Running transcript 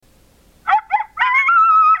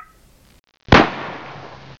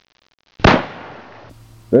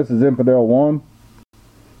This is Infidel 1.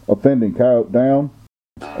 Offending coyote down.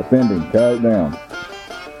 Offending coyote down.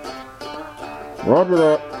 Roger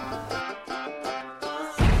that.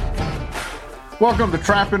 Welcome to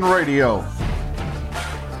Trapping Radio.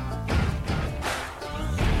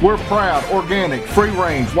 We're proud, organic,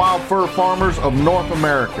 free-range, wild fur farmers of North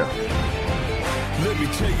America. Let me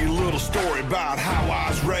tell you a little story about how I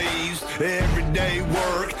was raised. Everyday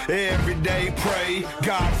work, everyday pray.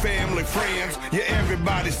 God, family, friends, yeah,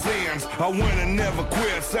 everybody sins. A winner never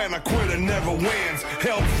quits, and a quitter never wins.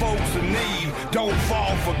 Help folks in need, don't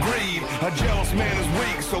fall for greed. A jealous man is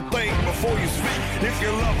weak, so think before you speak. If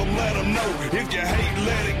you love them, let them know. If you hate,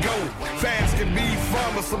 let it go. Fast can be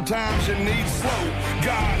fun, but sometimes you need slow.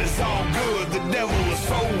 God is all good, the devil is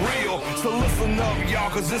so real. So listen up,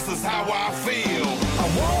 y'all, cause this is how I feel. I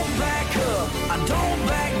won't back up, I don't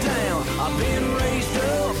back down. I've been raised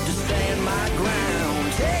up to stand my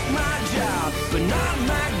ground. Take my job, but not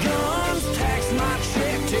my guns. Tax my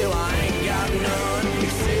check till I ain't got none.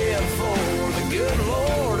 Except for the good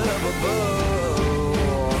Lord up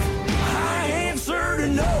above. I answer to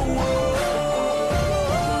no one.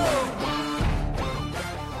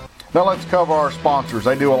 Now let's cover our sponsors.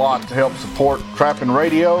 They do a lot to help support Trapping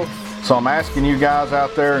Radio. So I'm asking you guys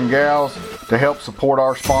out there and gals to help support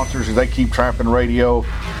our sponsors as they keep Trapping Radio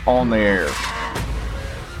on the air.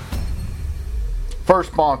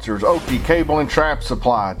 First sponsor is Okie Cable and Trap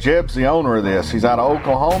Supply. Jeb's the owner of this. He's out of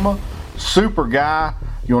Oklahoma. Super guy.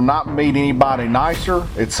 You'll not meet anybody nicer.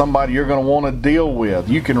 It's somebody you're going to want to deal with.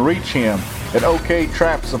 You can reach him at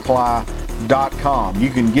oktrapsupply.com. You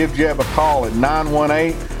can give Jeb a call at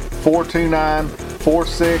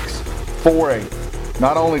 918-429-4648.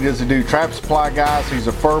 Not only does he do trap supply, guys, he's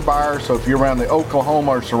a fur buyer, so if you're around the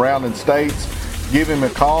Oklahoma or surrounding states, give him a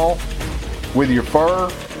call with your fur.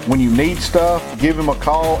 When you need stuff, give him a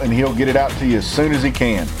call and he'll get it out to you as soon as he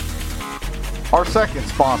can. Our second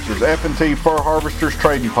sponsor is F&T Fur Harvesters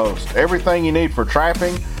Trading Post. Everything you need for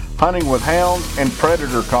trapping, hunting with hounds, and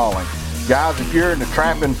predator calling. Guys, if you're into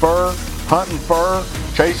trapping fur, hunting fur,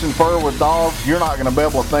 chasing fur with dogs, you're not going to be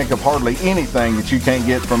able to think of hardly anything that you can't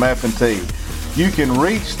get from F&T. You can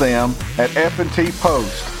reach them at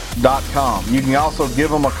fntpost.com. You can also give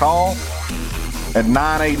them a call at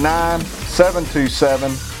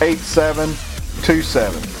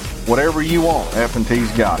 989-727-8727. Whatever you want, F&T's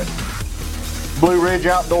got it. Blue Ridge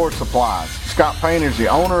Outdoor Supplies. Scott Payne is the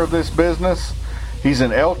owner of this business. He's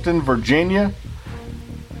in Elkton, Virginia.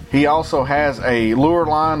 He also has a lure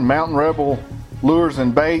line, Mountain Rebel Lures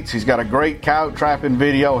and Baits. He's got a great coyote trapping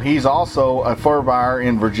video. He's also a fur buyer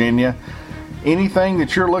in Virginia. Anything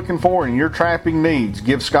that you're looking for in your trapping needs,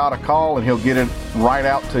 give Scott a call and he'll get it right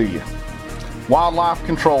out to you. Wildlife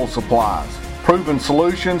Control Supplies. Proven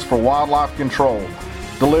solutions for wildlife control.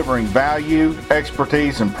 Delivering value,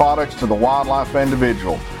 expertise, and products to the wildlife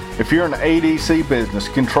individual. If you're in the ADC business,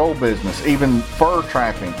 control business, even fur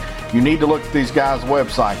trapping, you need to look at these guys'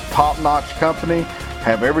 website. Top-notch company,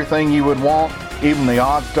 have everything you would want, even the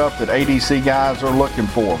odd stuff that ADC guys are looking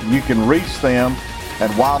for. You can reach them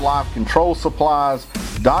at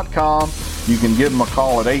wildlifecontrolsupplies.com. You can give them a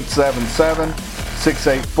call at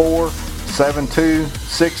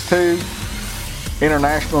 877-684-7262.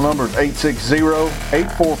 International number is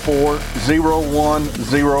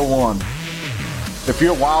 860-844-0101. If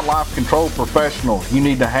you're a wildlife control professional, you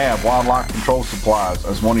need to have Wildlife Control Supplies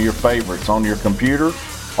as one of your favorites on your computer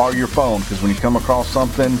or your phone, because when you come across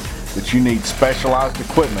something that you need specialized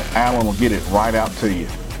equipment, Alan will get it right out to you.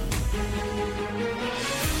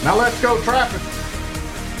 Now let's go trapping.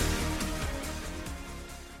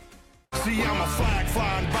 See, I'm a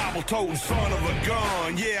flag-flying, Bible-toting son of a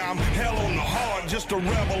gun. Yeah, I'm hell on the heart, just a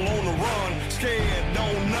rebel on the run. Scared,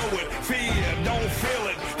 don't know it. Fear, don't feel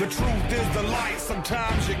it. The truth is the light.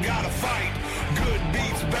 Sometimes you gotta fight. Good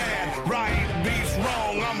beats bad, right beats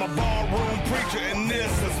wrong. I'm a ballroom preacher, and this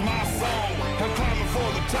is my song. I'm climbing for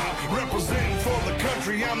the top, representing for the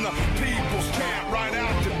country. I'm the people's champ, right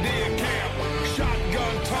out to deer camp.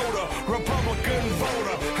 Shotgun toter, Republican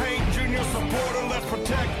voter, Hank Jr. supporter, let's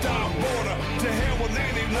protect our border. To hell with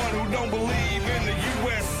anyone who don't believe in the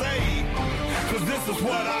USA, cause this is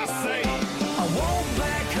what I say. I won't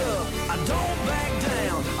back up, I don't back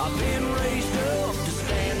down. I've been raised up to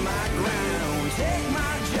stand my ground. Take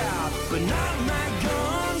my job, but not my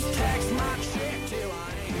guns. Tax my check till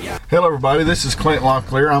I ain't got. Hello everybody, this is Clint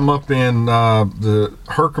Locklear. I'm up in the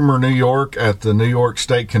Herkimer, New York at the New York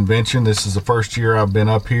State Convention. This is the first year I've been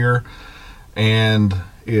up here, and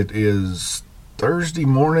it is Thursday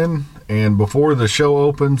morning, and before the show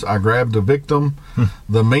opens, I grabbed a victim,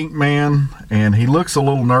 the Mink Man, and he looks a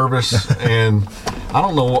little nervous, and I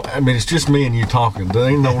don't know. I mean, it's just me and you talking. There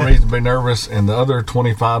ain't no reason to be nervous, and the other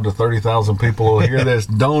 25 to 30,000 people who hear this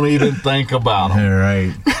don't even think about them. All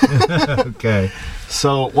right. Okay.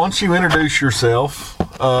 So, once you introduce yourself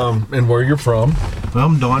and where you're from. Well,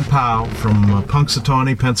 I'm Don Powell from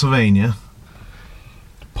Punxsutawney, Pennsylvania.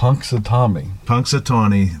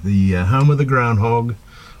 Punxsutawney, the home of the groundhog,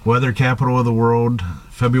 weather capital of the world,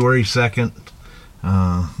 February 2nd.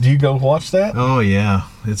 Do you go watch that? Oh, yeah.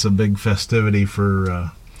 It's a big festivity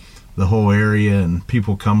for the whole area, and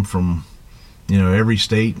people come from, every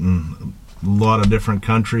state and a lot of different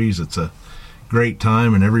countries. It's a great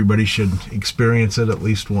time, and everybody should experience it at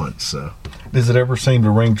least once. So, does it ever seem to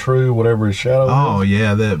ring true, whatever his shadow is? Oh,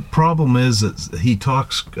 yeah. The problem is that he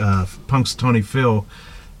talks, Punxsutawney Phil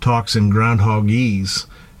talks in groundhogese,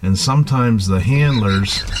 and sometimes the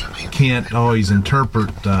handlers can't always interpret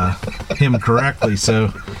him correctly. So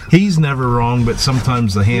he's never wrong, but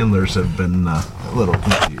sometimes the handlers have been a little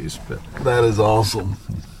confused. But that is awesome.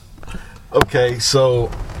 Okay, so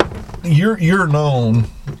you're known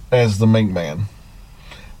as the Mink Man.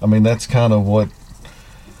 I mean, that's kind of what.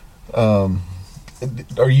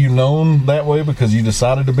 Are you known that way because you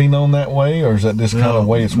decided to be known that way, or is that just kind of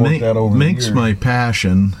way it's worked out over the years? Mink's my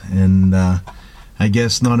passion, and I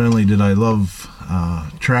guess not only did I love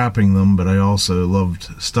trapping them, but I also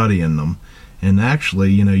loved studying them. And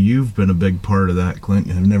actually, you've been a big part of that, Clint.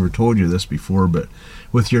 I've never told you this before, but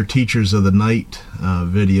with your Teachers of the Night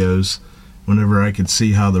videos, whenever I could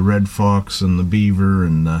see how the red fox and the beaver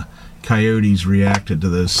and the coyotes reacted to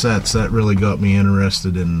those sets, that really got me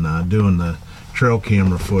interested in doing the trail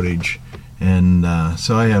camera footage. And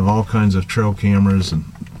so I have all kinds of trail cameras, and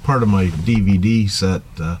part of my DVD set,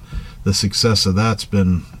 the success of that's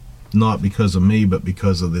been not because of me, but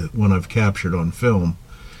because of the one I've captured on film.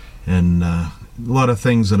 And a lot of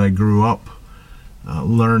things that I grew up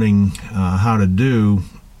learning how to do,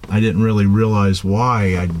 I didn't really realize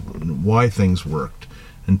why things worked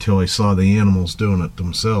until I saw the animals doing it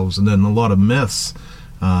themselves. And then a lot of myths,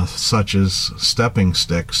 such as stepping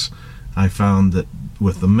sticks, I found that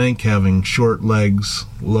with the mink having short legs,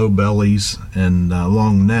 low bellies, and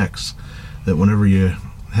long necks, that whenever you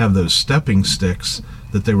have those stepping sticks,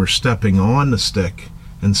 that they were stepping on the stick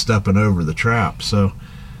and stepping over the trap. So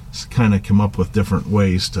it's kind of come up with different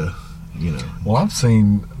ways to, Well, I've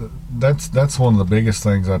seen that's one of the biggest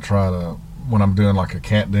things I try to when I'm doing like a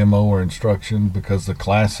cat demo or instruction, because the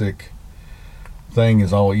classic thing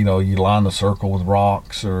is all, you line the circle with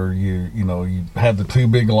rocks, or you have the two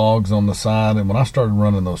big logs on the side. And when I started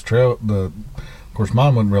running those of course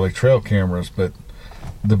mine wasn't really trail cameras, but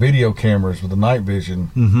the video cameras with the night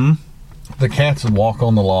vision, the cats would walk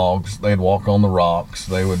on the logs, they'd walk on the rocks,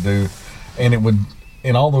 they would do, and it would,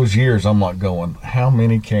 in all those years, I'm like going, how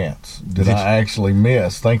many cats did I actually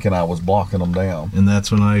miss thinking I was blocking them down? And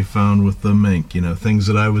that's when I found with the mink, things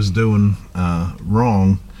that I was doing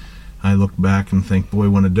wrong, I look back and think, boy,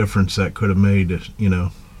 what a difference that could have made,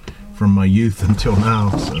 from my youth until now.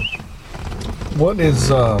 So, what is,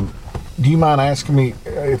 do you mind asking me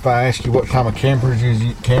if I ask you what kind of cameras you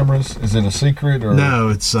use? Cameras? Is it a secret? Or? No,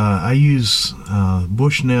 it's, I use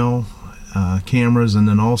Bushnell cameras, and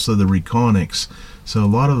then also the Reconyx. So a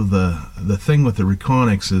lot of the thing with the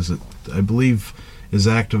Reconyx is, I believe, is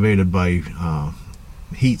activated by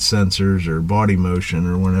heat sensors or body motion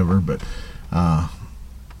or whatever, but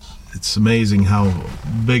it's amazing how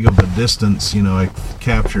big of a distance, I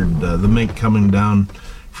captured the mink coming down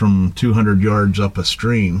from 200 yards up a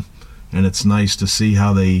stream, and it's nice to see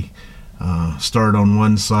how they start on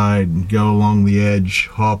one side and go along the edge,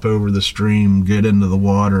 hop over the stream, get into the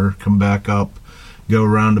water, come back up, go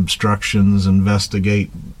around obstructions, investigate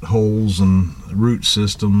holes and root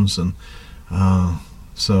systems. And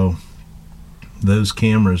so those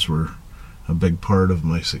cameras were a big part of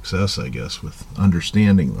my success, I guess, with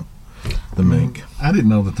understanding them. The mink. I didn't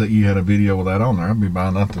know that you had a video with that on there. I'll be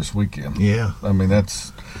buying that this weekend. Yeah. I mean, that's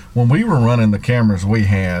when we were running the cameras we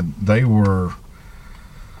had, they were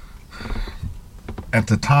at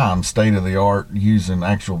the time state of the art, using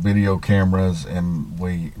actual video cameras, and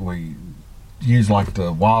we used like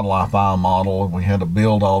the wildlife eye model, and we had to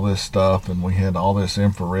build all this stuff, and we had all this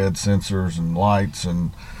infrared sensors and lights, and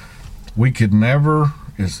we could never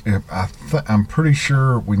I'm pretty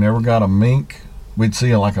sure we never got a mink. We'd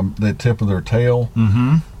see the tip of their tail,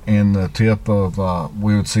 and the tip of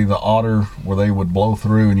we would see the otter where they would blow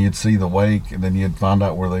through, and you'd see the wake, and then you'd find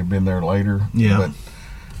out where they've been there later. Yeah. But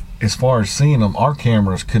as far as seeing them, our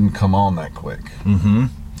cameras couldn't come on that quick.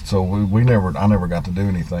 So I never got to do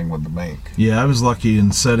anything with the mink. Yeah, I was lucky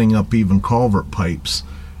in setting up even culvert pipes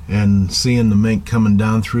and seeing the mink coming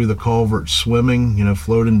down through the culvert swimming,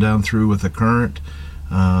 floating down through with the current,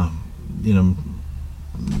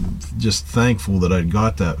 just thankful that I'd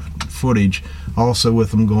got that footage. Also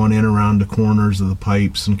with them going in around the corners of the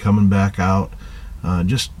pipes and coming back out,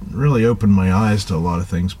 just really opened my eyes to a lot of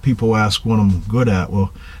things. People ask what I'm good at.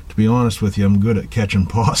 Well, to be honest with you, I'm good at catching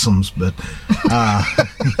possums, but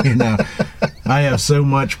I have so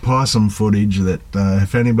much possum footage that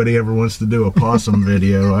if anybody ever wants to do a possum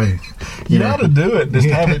video, you ought to do it. Just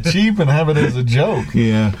have it cheap and have it as a joke.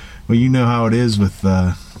 Yeah. Well, you know how it is with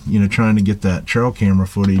trying to get that trail camera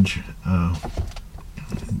footage.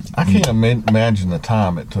 I can't imagine the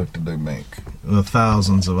time it took to do mink.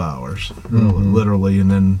 Thousands of hours, literally,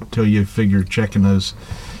 and then until you figure checking those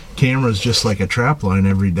cameras just like a trap line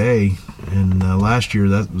every day. And last year,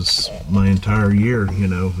 that was my entire year,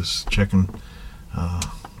 was checking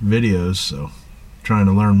videos, so trying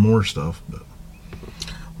to learn more stuff. But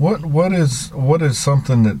what is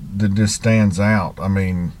something that just stands out? I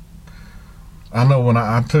mean, I know when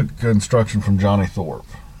I took instruction from Johnny Thorpe,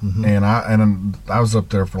 and I was up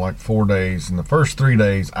there for like 4 days, and the first 3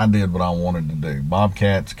 days I did what I wanted to do: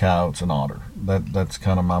 bobcats, coyotes, and otter. That's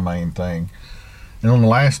kind of my main thing. And on the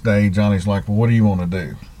last day, Johnny's like, "Well, what do you want to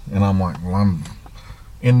do?" And I'm like, "Well, I'm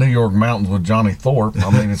in New York mountains with Johnny Thorpe.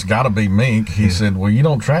 I mean, it's got to be mink." He said, "Well, you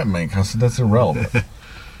don't trap mink." I said, "That's irrelevant."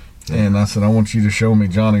 And I said, "I want you to show me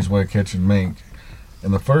Johnny's way of catching mink."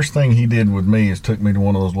 And the first thing he did with me is took me to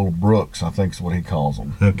one of those little brooks, I think is what he calls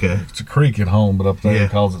them. Okay. It's a creek at home, but up there he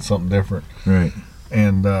calls it something different. Right.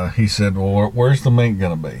 And he said, "Well, where's the mink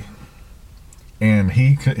going to be?" And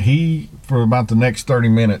he, for about the next 30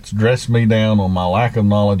 minutes, dressed me down on my lack of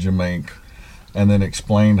knowledge of mink, and then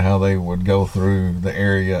explained how they would go through the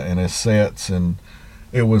area and as sets. And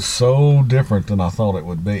it was so different than I thought it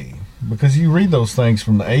would be. Because you read those things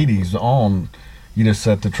from the 80s on, you just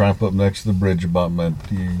set the trap up next to the bridge abutment,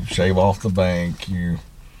 you shave off the bank,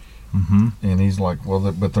 and he's like,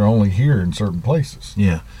 "Well, but they're only here in certain places."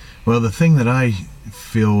 Yeah. Well, the thing that I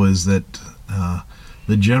feel is that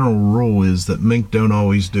the general rule is that mink don't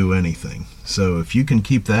always do anything. So if you can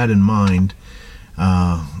keep that in mind,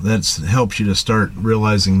 that helps you to start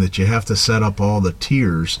realizing that you have to set up all the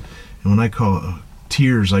tiers. And when I call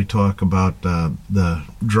tiers, I talk about the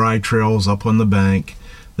dry trails up on the bank,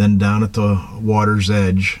 then down at the water's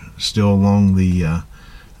edge, still along the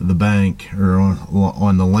bank or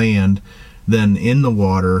on the land, then in the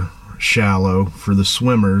water, shallow for the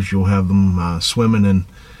swimmers. You'll have them swimming in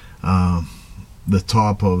the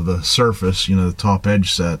top of the surface, the top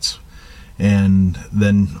edge sets, and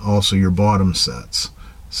then also your bottom sets.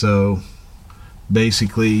 So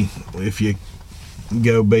basically, if you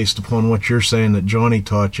go based upon what you're saying that Johnny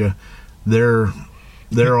taught you, they're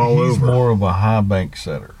all over. He's more of a high bank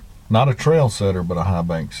setter. Not a trail setter, but a high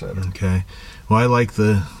bank setter. Okay. Well, I like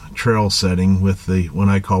the trail setting with the what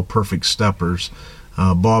I call perfect steppers.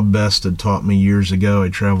 Bob Best had taught me years ago. I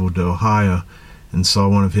traveled to Ohio and saw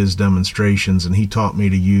one of his demonstrations, and he taught me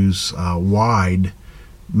to use wide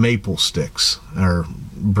maple sticks or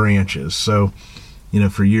branches. So,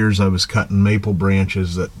 for years I was cutting maple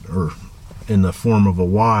branches that are in the form of a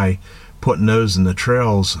Y, putting those in the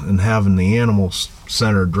trails and having the animals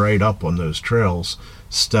centered right up on those trails,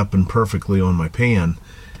 stepping perfectly on my pan.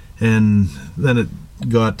 And then it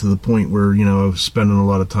got to the point where, I was spending a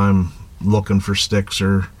lot of time looking for sticks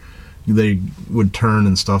or they would turn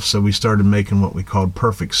and stuff. So we started making what we called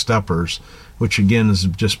perfect steppers, which again is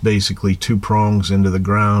just basically 2 prongs into the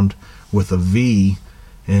ground with a V,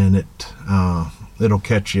 and it'll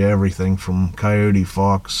catch you everything from coyote,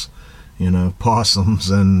 fox, possums,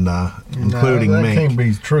 and including mink. That can't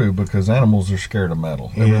be true because animals are scared of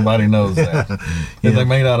metal. Everybody knows that. If they're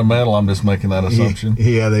made out of metal, I'm just making that assumption.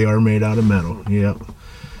 Yeah, they are made out of metal. Yep.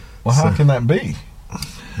 Well, how can that be?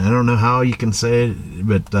 I don't know how you can say it,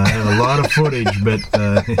 but I have a lot of footage, but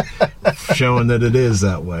showing that it is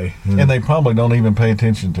that way. And they probably don't even pay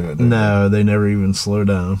attention to it. No, they never even slow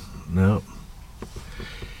down. No.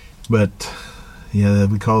 But yeah,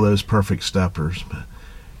 we call those perfect steppers.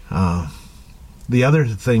 But the other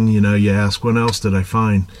thing, you ask, what else did I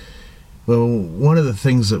find? Well, one of the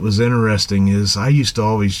things that was interesting is I used to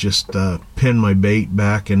always just pin my bait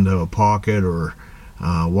back into a pocket or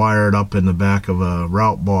wire it up in the back of a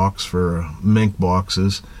route box for mink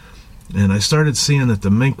boxes, and I started seeing that the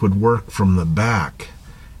mink would work from the back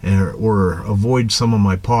or avoid some of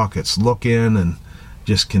my pockets, look in and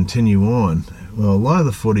just continue on. Well, a lot of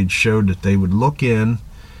the footage showed that they would look in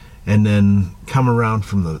and then come around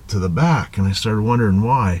to the back, and I started wondering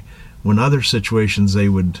why. When other situations they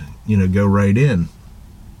would go right in.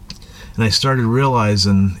 And I started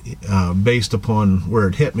realizing, based upon where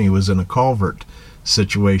it hit me, was in a culvert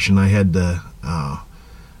situation. I had the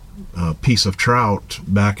piece of trout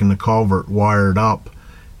back in the culvert wired up,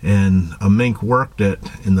 and a mink worked it,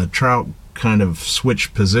 and the trout kind of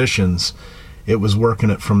switched positions. It was working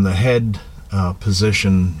it from the head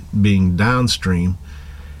position being downstream,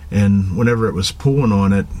 and whenever it was pulling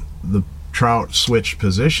on it, the trout switched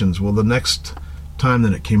positions. Well, the next time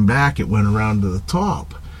that it came back, it went around to the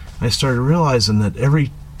top. I started realizing that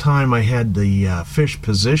every time I had the fish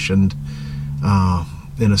positioned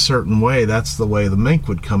in a certain way, that's the way the mink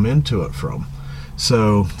would come into it from.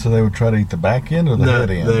 So they would try to eat the back end or the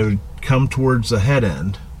head end? They would come towards the head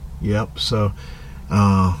end. Yep. So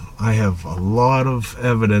I have a lot of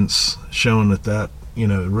evidence showing that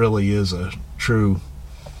really is a true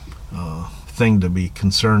thing to be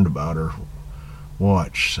concerned about or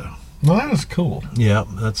watch. So. Well, that is cool. Yeah,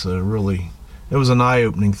 it was an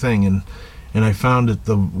eye-opening thing, and I found that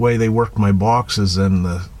the way they worked my boxes and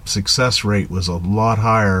the success rate was a lot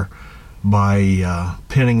higher by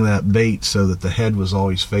pinning that bait so that the head was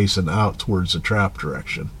always facing out towards the trap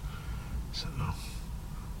direction. So,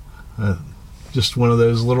 just one of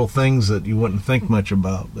those little things that you wouldn't think much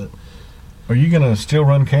about. But are you going to still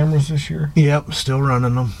run cameras this year? Yep, still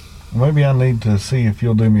running them. Maybe I need to see if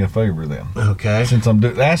you'll do me a favor then. Okay. Since I'm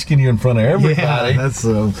asking you in front of everybody. Yeah, that's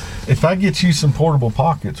if I get you some portable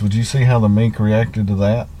pockets, would you see how the mink reacted to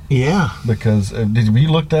that? Yeah. Because have you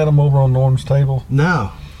looked at them over on Norm's table?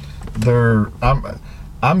 No.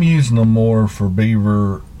 I'm using them more for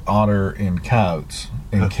beaver, otter, and coyotes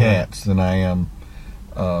and cats than I am.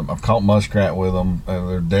 I've caught muskrat with them.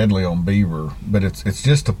 They're deadly on beaver, but it's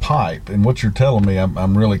just a pipe. And what you're telling me,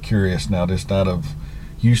 I'm really curious now, just out of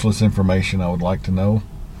useless information I would like to know.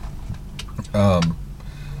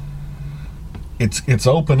 It's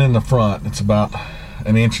open in the front. It's about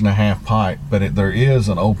 1.5 inch pipe, but there is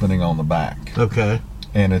an opening on the back. Okay.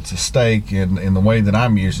 And it's a stake, and the way that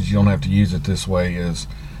I'm using it, you don't have to use it this way, is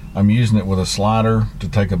I'm using it with a slider to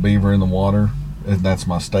take a beaver in the water, and that's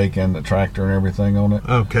my stake and the tractor and everything on it.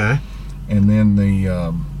 Okay. And then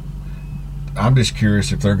I'm just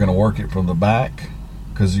curious if they're going to work it from the back,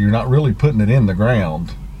 because you're not really putting it in the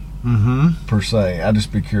ground per se. I'd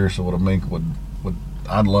just be curious of what a mink would.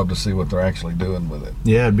 I'd love to see what they're actually doing with it.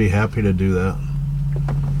 Yeah, I'd be happy to do that.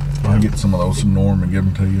 I'll get some of those from Norm and give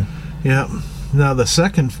them to you. Yeah. Now, the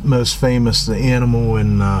second most famous animal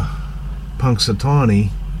in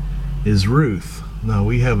Punxsutawney is Ruth. Now,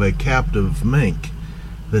 we have a captive mink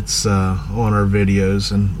that's on our videos,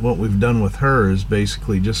 and what we've done with her is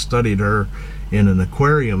basically just studied her in an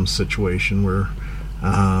aquarium situation where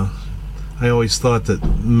I always thought that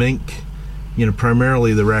mink,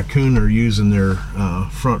 primarily the raccoon, are using their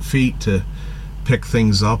front feet to pick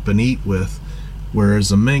things up and eat with, whereas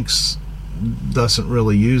the minx doesn't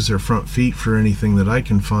really use their front feet for anything that I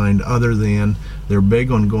can find, other than they're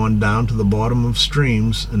big on going down to the bottom of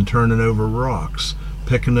streams and turning over rocks,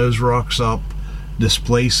 picking those rocks up,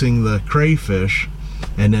 displacing the crayfish,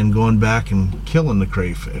 and then going back and killing the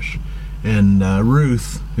crayfish. And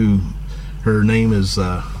Ruth, who her name is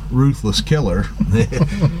Ruthless Killer,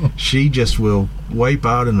 she just will wipe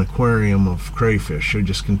out an aquarium of crayfish. She'll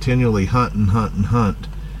just continually hunt and hunt and hunt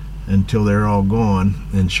until they're all gone,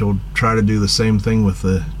 and she'll try to do the same thing with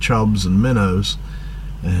the chubs and minnows.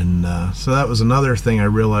 And so that was another thing I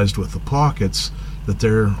realized with the pockets, that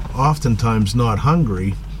they're oftentimes not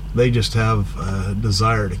hungry, they just have a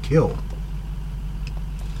desire to kill.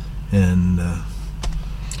 And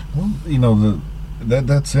well,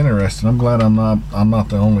 that's interesting. I'm glad I'm not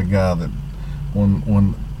the only guy that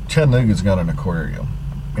when Chattanooga's got an aquarium,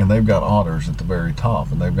 and they've got otters at the very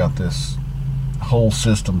top, and they've got this whole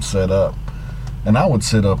system set up, and I would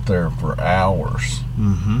sit up there for hours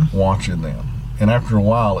watching them, and after a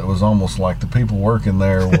while it was almost like the people working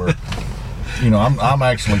there were I'm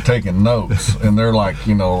actually taking notes, and they're like,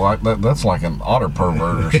 like that's like an otter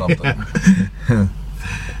pervert or something.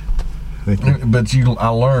 But I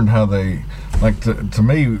learned how they, like, to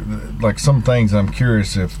me, like some things I'm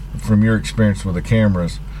curious if, from your experience with the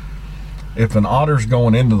cameras, if an otter's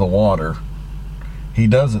going into the water, he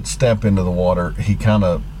doesn't step into the water, he kind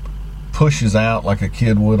of pushes out like a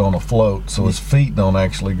kid would on a float, so his feet don't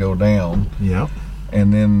actually go down. Yep.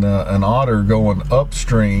 And then an otter going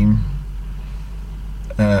upstream,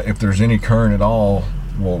 if there's any current at all,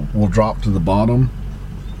 will drop to the bottom.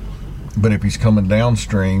 But if he's coming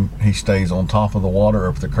downstream, he stays on top of the water. Or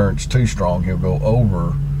if the current's too strong, he'll go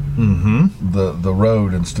over the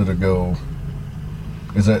road instead of go.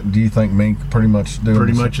 Do you think mink pretty much do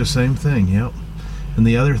pretty much the same thing? Yep. And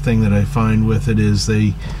the other thing that I find with it is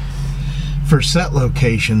for set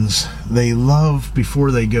locations, they love,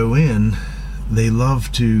 before they go in, they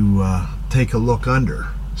love to take a look under.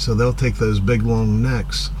 So they'll take those big long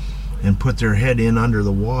necks and put their head in under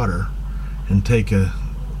the water and take a,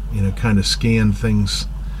 kind of scan the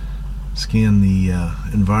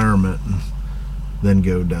environment, and then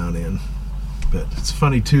go down in. But it's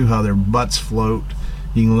funny too how their butts float.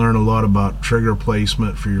 You can learn a lot about trigger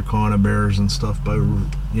placement for your conibears and stuff by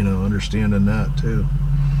understanding that too.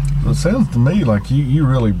 Well, it sounds to me like you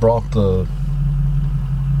really brought the.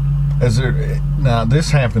 Now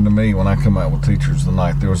this happened to me when I come out with Teachers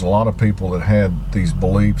Tonight. There was a lot of people that had these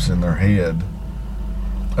beliefs in their head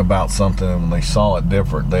about something, and when they saw it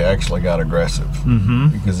different, they actually got aggressive,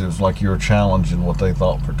 because it was like you were challenging what they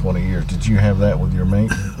thought for 20 years. Did you have that with your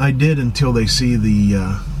mink? I did, until they see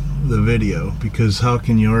the video, because how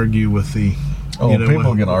can you argue with the...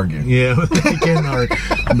 people can argue. Yeah, they can argue.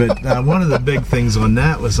 But one of the big things on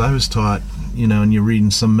that was, I was taught, and you're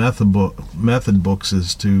reading some method books,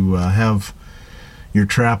 is to have your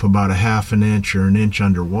trap about a half an inch or an inch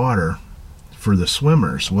underwater for the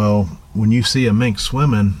swimmers. Well, when you see a mink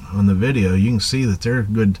swimming on the video, you can see that they're a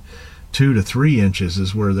good 2 to 3 inches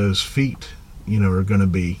is where those feet, are going to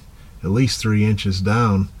be at least 3 inches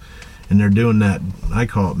down. And they're doing that, I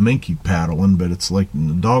call it minky paddling, but it's like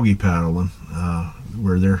doggy paddling,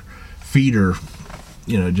 where their feet are,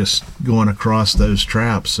 just going across those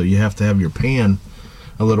traps. So you have to have your pan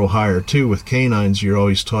a little higher too. With canines, you're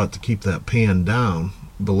always taught to keep that pan down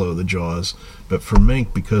below the jaws. But for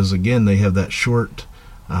mink, because again they have that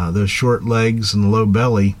those short legs and low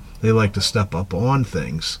belly, they like to step up on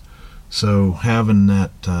things. So having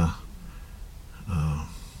that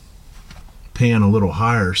pan a little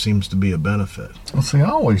higher seems to be a benefit. Well, see, I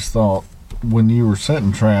always thought when you were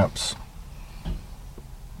setting traps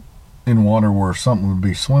in water where something would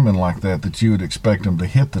be swimming like that you would expect them to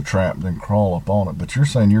hit the trap then crawl up on it. But you're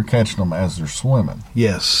saying you're catching them as they're swimming.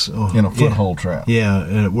 Yes. In a foothold trap. Yeah,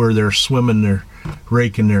 and where they're swimming, they're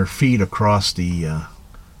raking their feet across the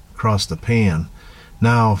pan.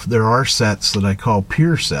 Now, there are sets that I call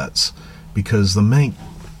pier sets, because the mink,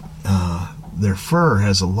 their fur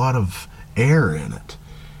has a lot of air in it,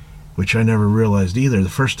 which I never realized either. The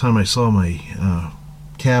first time I saw my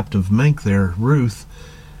captive mink there, Ruth,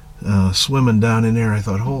 swimming down in there, I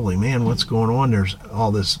thought, holy man, what's going on? There's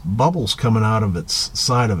all this bubbles coming out of its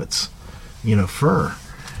side of its fur,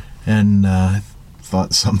 and I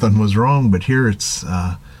thought something was wrong. But here it's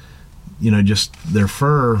just their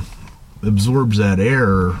fur absorbs that air,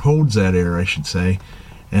 or holds that air I should say,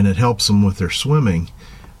 and it helps them with their swimming.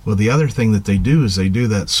 Well, the other thing that they do is they do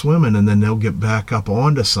that swimming, and then they'll get back up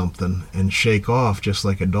onto something and shake off just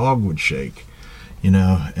like a dog would shake.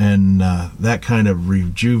 And that kind of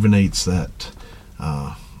rejuvenates that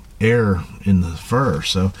air in the fur.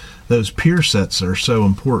 So those pier sets are so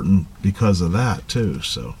important because of that too.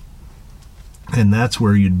 So, and that's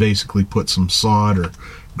where you'd basically put some sod or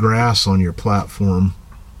grass on your platform.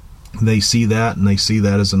 They see that, and they see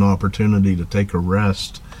that as an opportunity to take a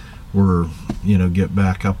rest, or get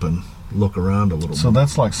back up and look around a little bit. So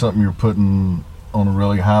that's like something you're putting on a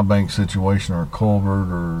really high bank situation, or a culvert,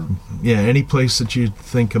 or any place that you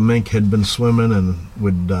think a mink had been swimming and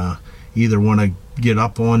would either want to get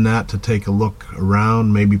up on that to take a look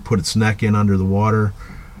around, maybe put its neck in under the water.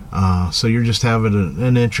 So you're just having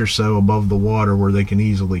an inch or so above the water where they can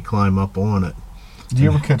easily climb up on it. Do you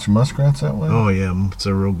ever catch muskrats that way? Oh yeah, it's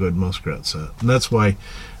a real good muskrat set. And that's why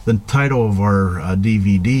the title of our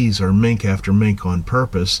DVDs are Mink After Mink on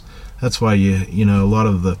Purpose. That's why a lot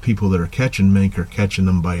of the people that are catching mink are catching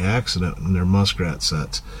them by accident in their muskrat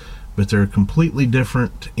sets. But they're a completely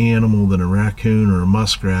different animal than a raccoon or a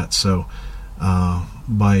muskrat. So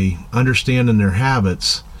by understanding their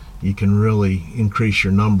habits, you can really increase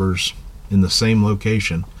your numbers in the same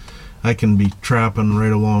location. I can be trapping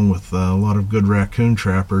right along with a lot of good raccoon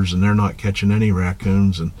trappers, and they're not catching any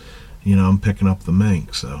raccoons, and I'm picking up the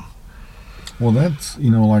mink. So, well, that's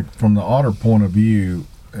like from the otter point of view,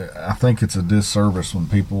 I think it's a disservice when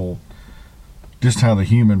people, just how the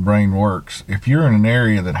human brain works. If you're in an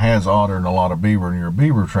area that has otter and a lot of beaver, and you're a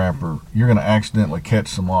beaver trapper, you're going to accidentally catch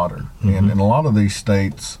some otter. And in a lot of these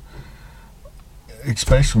states,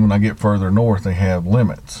 especially when I get further north, they have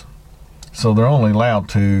limits. So they're only allowed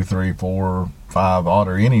 2, 3, 4, 5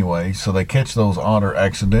 otter anyway. So they catch those otter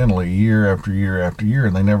accidentally year after year after year,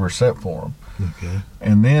 and they never set for them. Okay.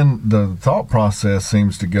 And then the thought process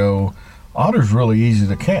seems to go, otter's really easy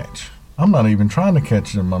to catch. I'm not even trying to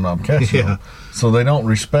catch them when I'm catching them. So they don't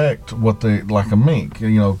respect what they, like a mink,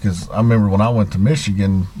 because I remember when I went to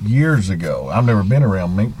Michigan years ago, I've never been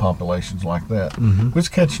around mink populations like that. We was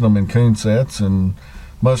catching them in coon sets, and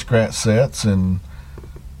muskrat sets, and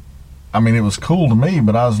I mean, it was cool to me,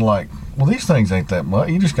 but I was like, well, these things ain't that much.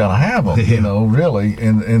 You just got to have them, you know, really.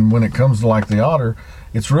 And when it comes to like the otter,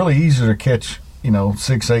 it's really easy to catch,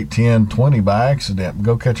 6, 8, 10, 20 by accident.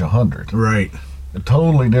 Go catch 100. Right.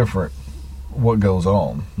 Totally different what goes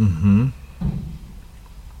on. Mm-hmm.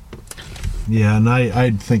 Yeah, and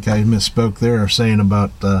I think I misspoke there saying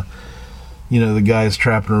about, the guys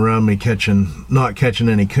trapping around me not catching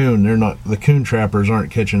any coon. The coon trappers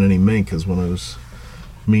aren't catching any mink is what I was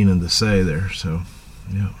meaning to say there. So,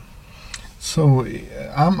 yeah. So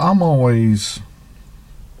I'm going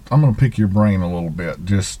to pick your brain a little bit,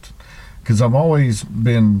 just because I've always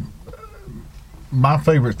been, my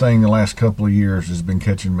favorite thing the last couple of years has been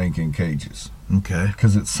catching mink in cages. Okay.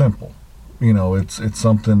 Because it's simple. It's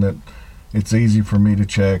something that it's easy for me to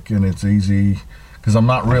check, and it's easy because I'm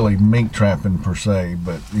not really mink trapping per se,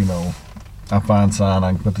 but I find sign,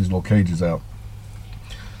 I can put these little cages out.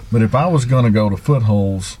 But if I was going to go to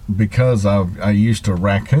footholds, because I used to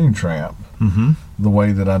raccoon trap the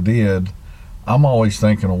way that I did, I'm always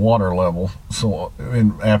thinking of water level. So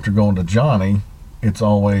after going to Johnny, it's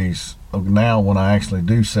always, now when I actually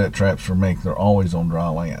do set traps for mink, they're always on dry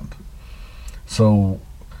land. So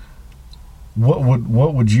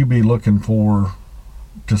what would you be looking for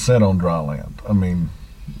to set on dry land? I mean,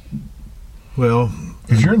 well,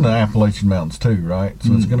 because you're in the Appalachian Mountains too, right?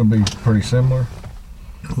 So it's going to be pretty similar.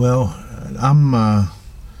 Well, I'm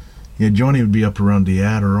Johnny would be up around the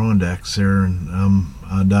Adirondacks there, and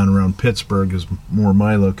down around Pittsburgh is more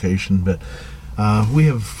my location. But we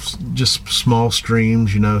have just small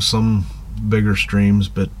streams, some bigger streams.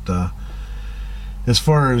 But as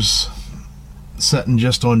far as setting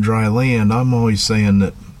just on dry land, I'm always saying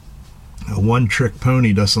that a one-trick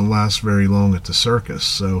pony doesn't last very long at the circus.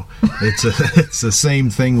 So it's the same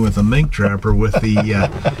thing with a mink trapper with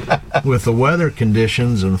the weather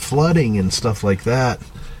conditions and flooding and stuff like that.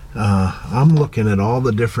 I'm looking at all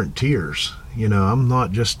the different tiers. I'm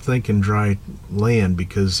not just thinking dry land,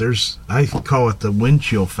 because I call it the wind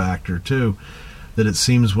chill factor too, that it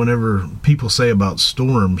seems whenever people say about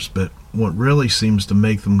storms, but what really seems to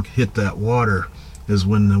make them hit that water is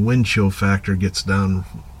when the wind chill factor gets down,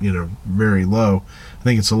 very low. I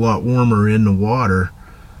think it's a lot warmer in the water,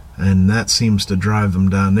 and that seems to drive them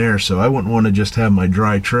down there. So I wouldn't want to just have my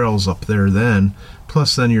dry trails up there then.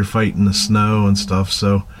 Plus then you're fighting the snow and stuff.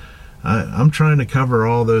 So I'm trying to cover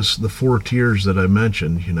all the 4 tiers that I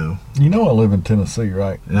mentioned, I live in Tennessee,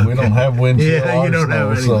 right? Okay. We don't have wind chill. Yeah, you don't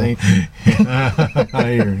have anything.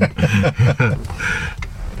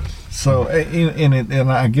 So,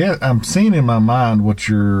 I'm seeing in my mind what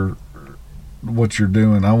you're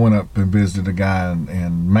doing. I went up and visited a guy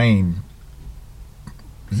in Maine.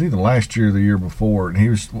 It was either last year or the year before, and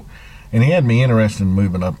he had me interested in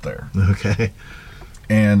moving up there. Okay.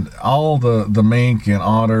 And all the mink and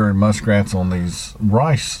otter and muskrats on these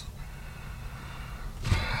rice,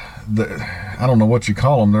 I don't know what you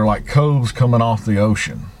call them. They're like coves coming off the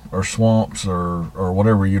ocean, or swamps, or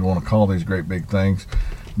whatever you'd want to call these great big things.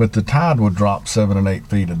 But the tide would drop 7 and 8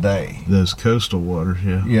 feet a day. Those coastal waters,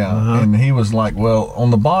 yeah. Yeah, And he was like, well, on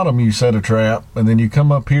the bottom you set a trap, and then you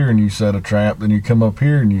come up here and you set a trap, then you come up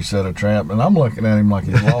here and you set a trap. And I'm looking at him like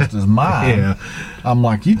he's lost his mind. Yeah. I'm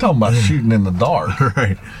like, you talking about shooting in the dark.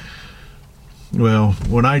 Right. Well,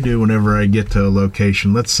 what I do whenever I get to a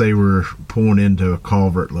location, let's say we're pulling into a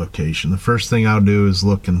culvert location, the first thing I'll do is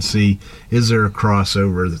look and see, is there a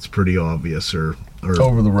crossover that's pretty obvious, or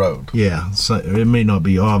over the road. Yeah, so it may not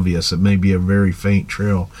be obvious. It may be a very faint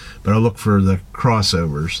trail, but I'll look for the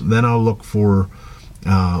crossovers. Then I'll look for,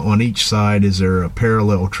 on each side, is there a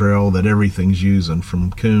parallel trail that everything's using,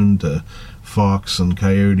 from coon to fox and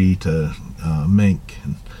coyote to mink.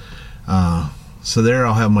 So there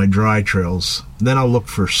I'll have my dry trails. Then I'll look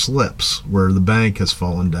for slips where the bank has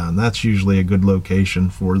fallen down. That's usually a good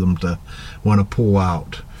location for them to want to pull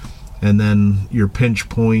out. And then your pinch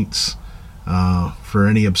points, for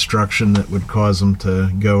any obstruction that would cause them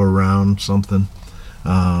to go around something.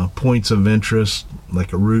 Points of interest,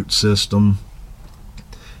 like a root system.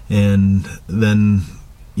 And then,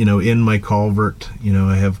 in my culvert,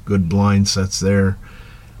 I have good blind sets there.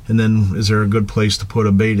 And then is there a good place to put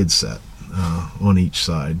a baited set on each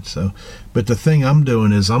side? So, but the thing I'm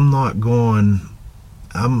doing is I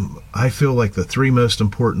feel like the 3 most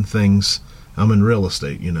important things, I'm in real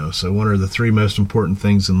estate, so what are the 3 most important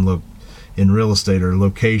things in real estate are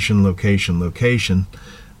location, location, location.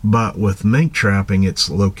 But with mink trapping, it's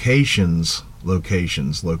locations,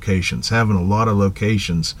 locations, locations. Having a lot of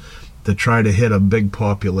locations to try to hit a big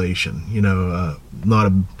population. Not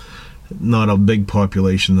a big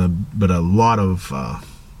population, but a lot of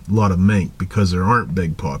lot of mink because there aren't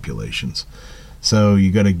big populations. So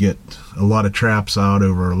you got to get a lot of traps out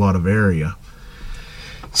over a lot of area.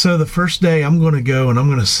 So the first day I'm going to go and I'm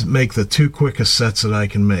going to make the 2 quickest sets that I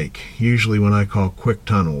can make. Usually when I call quick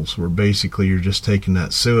tunnels, where basically you're just taking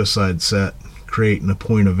that suicide set, creating a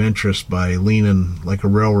point of interest by leaning like a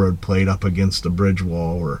railroad plate up against a bridge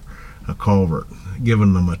wall or a culvert,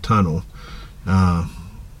 giving them a tunnel.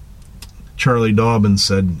 Charlie Dobbins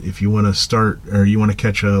said if you want to start, or you want to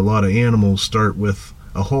catch a lot of animals, start with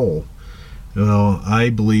a hole. Well, I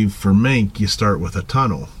believe for mink you start with a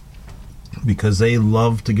tunnel, because they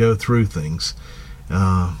love to go through things.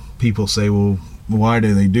 People say, well, why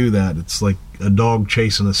do they do that? It's like a dog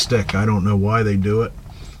chasing a stick. I don't know why they do it,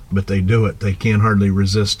 but they do it. They can't hardly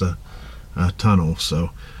resist a tunnel. So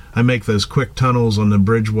I make those quick tunnels on the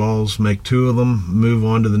bridge walls, make 2 of them, move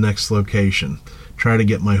on to the next location. Try to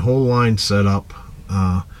get my whole line set up,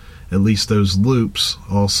 at least those loops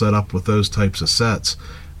all set up with those types of sets.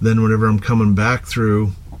 Then whenever I'm coming back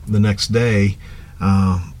through the next day,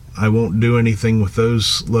 I won't do anything with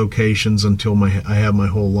those locations until I have my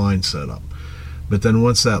whole line set up. But then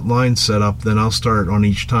once that line's set up, then I'll start on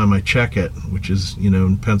each time I check it, which is,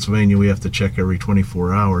 in Pennsylvania we have to check every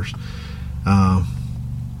 24 hours.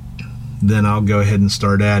 Then I'll go ahead and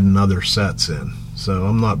start adding other sets in. So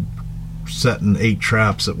I'm not setting 8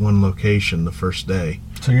 traps at one location the first day.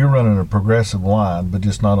 So you're running a progressive line, but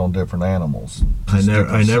just not on different animals. I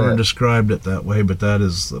never described it that way, but that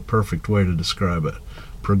is the perfect way to describe it.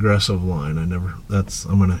 Progressive line. I'm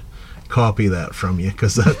gonna copy that from you,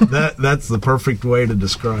 because that's the perfect way to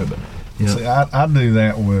describe it. Yeah. See, I do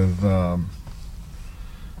that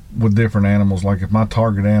with different animals. Like if my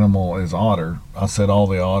target animal is otter, I set all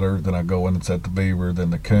the otter, then I go in and set the beaver,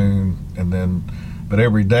 then the coon, but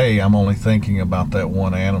every day I'm only thinking about that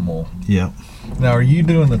one animal. Yeah. Now, are you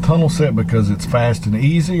doing the tunnel set because it's fast and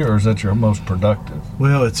easy, or is that your most productive?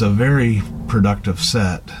 Well, it's a very productive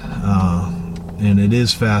set. And it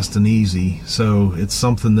is fast and easy, so it's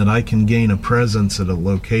something that I can gain a presence at a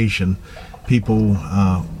location. People,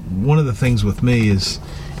 one of the things with me is,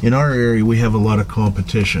 in our area we have a lot of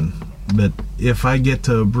competition, but if I get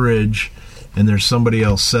to a bridge and there's somebody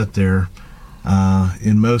else set there,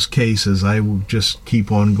 in most cases I will just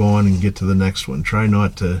keep on going and get to the next one. Try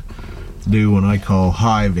not to do what I call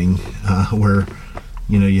hiving, where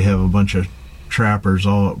you have a bunch of trappers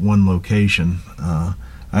all at one location.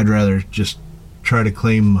 I'd rather just try to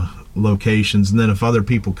claim locations, and then if other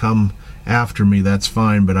people come after me, that's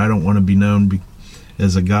fine, but I don't want to be known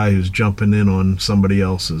as a guy who's jumping in on somebody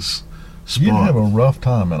else's spot. You'd have a rough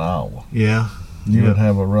time in Iowa. Yeah. You would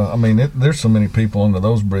have a rough... I mean, there's so many people under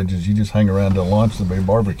those bridges, you just hang around till lunch to be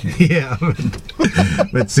barbecue. Yeah,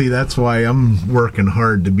 but see, that's why I'm working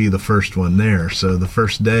hard to be the first one there. So the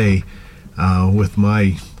first day, with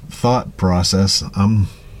my thought process, I'm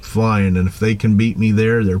flying, and if they can beat me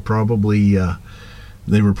there, they were probably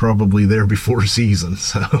there before season.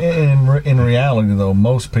 So in reality, though,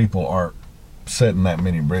 most people aren't setting that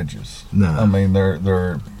many bridges. No, I mean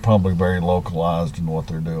they're probably very localized in what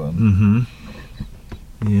they're doing. Mm-hmm.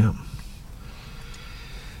 Yeah,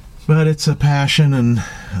 but it's a passion, and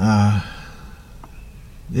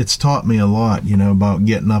it's taught me a lot, about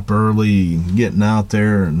getting up early, getting out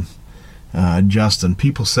there, and adjusting.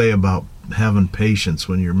 People say about having patience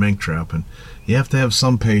when you're mink trapping. You have to have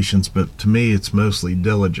some patience, but to me it's mostly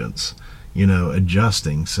diligence,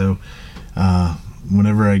 adjusting. So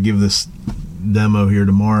whenever I give this demo here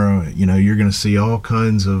tomorrow, you're going to see all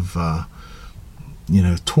kinds of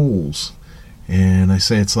tools. And I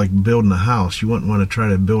say it's like building a house. You wouldn't want to try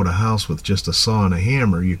to build a house with just a saw and a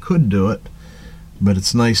hammer. You could do it, but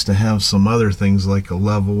it's nice to have some other things like a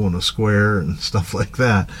level and a square and stuff like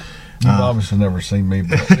that. You've obviously never seen me,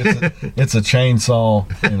 but it's a chainsaw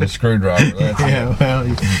and a screwdriver. Yeah, well,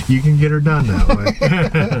 you can get her done that way.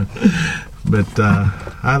 But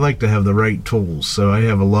I like to have the right tools, so I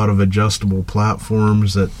have a lot of adjustable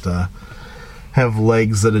platforms that have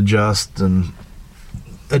legs that adjust, and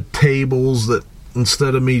tables that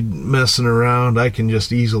instead of me messing around, I can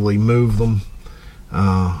just easily move them.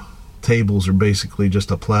 Tables are basically just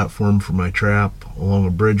a platform for my trap along a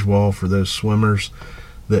bridge wall for those swimmers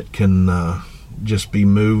that can just be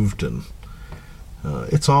moved, and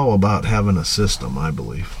it's all about having a system, I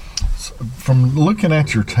believe. From looking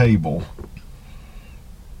at your table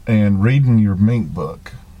and reading your mink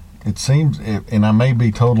book, it seems, and I may be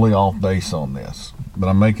totally off base on this, but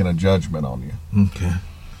I'm making a judgment on you. Okay.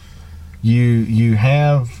 You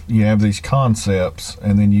have these concepts,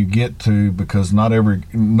 and then you get to, because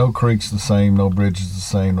no creek's the same, no bridge is the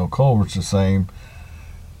same, no culvert's the same.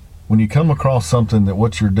 when you come across something that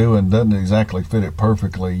what you're doing doesn't exactly fit it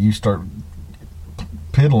perfectly, you start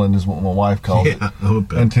piddling, is what my wife calls it,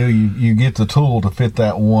 until you get the tool to fit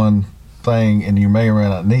that one thing, and you may or may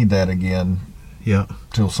not need that again. Yeah.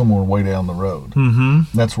 Till somewhere way down the road.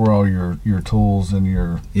 Mm-hmm. That's where all your tools and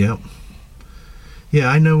your... Yep. Yeah,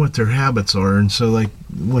 I know what their habits are, and so like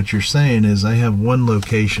what you're saying is I have one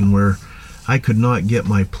location where I could not get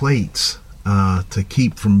my plates to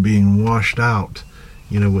keep from being washed out,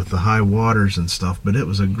 with the high waters and stuff, but it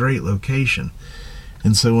was a great location.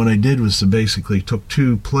 And so what I did was to basically took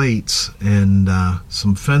 2 plates and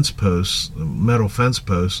some fence posts, metal fence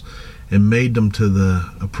posts, and made them to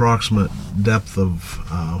the approximate depth of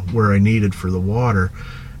where I needed for the water.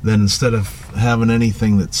 Then instead of having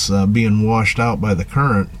anything that's being washed out by the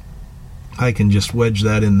current, I can just wedge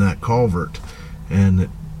that in that culvert, and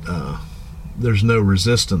there's no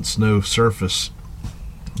resistance, no surface,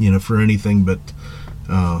 for anything but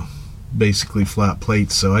basically flat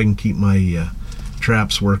plates, so I can keep my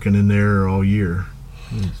traps working in there all year.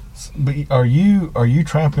 But are you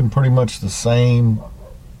trapping pretty much the same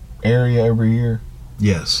area every year?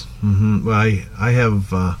 Yes. Mm-hmm. I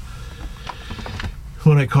have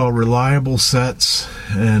what I call reliable sets,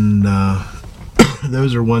 and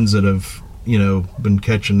those are ones that have been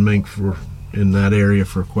catching mink in that area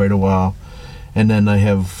for quite a while. And then I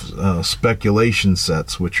have speculation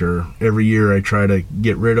sets, which are every year I try to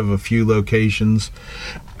get rid of a few locations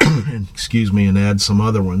and add some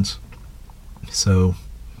other ones. So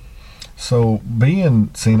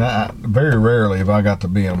very rarely have I got to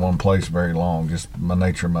be in one place very long, just my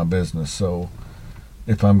nature of my business. So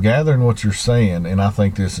if I'm gathering what you're saying, and I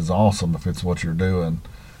think this is awesome if it's what you're doing,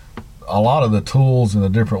 a lot of the tools and the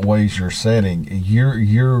different ways you're setting,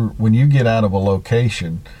 you're when you get out of a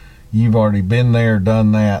location, you've already been there,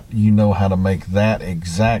 done that. You know how to make that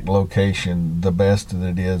exact location the best that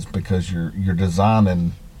it is, because you're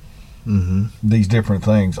designing these different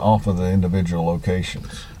things off of the individual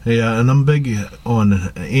locations. Yeah, and I'm big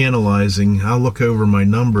on analyzing. I'll look over my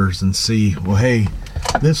numbers and see, well, hey,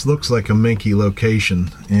 this looks like a minky location,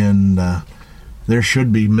 and there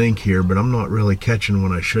should be mink here, but I'm not really catching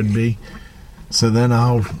when I should be. So then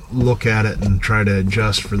I'll look at it and try to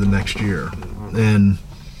adjust for the next year. And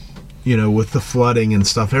with the flooding and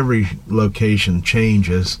stuff, every location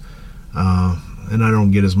changes, and I don't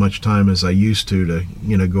get as much time as I used to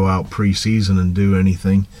go out pre-season and do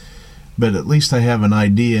anything. But at least I have an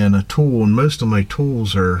idea and a tool, and most of my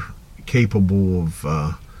tools are capable of,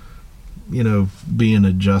 being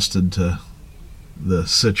adjusted to the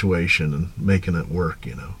situation and making it work,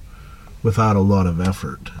 without a lot of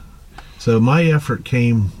effort. So my effort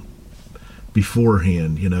came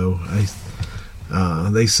beforehand,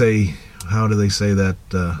 they say, how do they say that?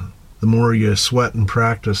 The more you sweat and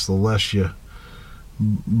practice, the less you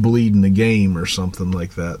bleed in the game, or something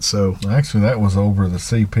like that. So actually, that was over the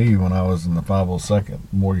CP when I was in the 502nd.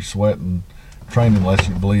 The more you sweat and train, the less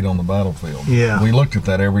you bleed on the battlefield. Yeah, we looked at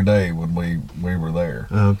that every day when we were there.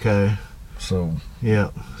 Okay. So yeah,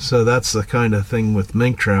 so that's the kind of thing with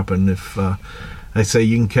mink trapping. If I say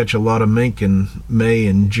you can catch a lot of mink in May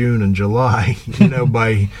and June and July,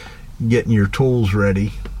 by getting your tools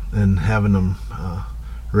ready and having them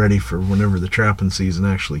ready for whenever the trapping season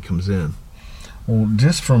actually comes in. Well,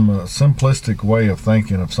 just from a simplistic way of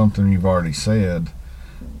thinking of something you've already said,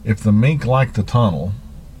 if the mink like the tunnel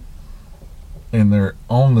and they're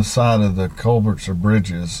on the side of the culverts or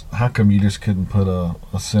bridges, how come you just couldn't put a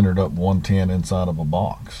centered up 110 inside of a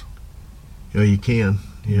box? Yeah, you can.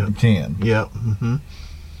 Yeah, you can. Yeah. Mm-hmm.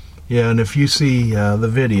 Yeah, and if you see the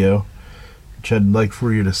video, which I'd like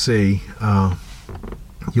for you to see,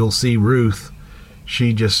 you'll see Ruth.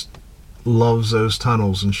 She just loves those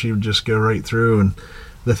tunnels, and she would just go right through. And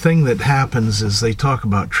the thing that happens is they talk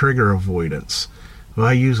about trigger avoidance. Well,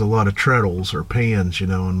 I use a lot of treadles or pans, in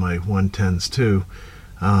my 110s too,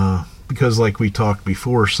 because like we talked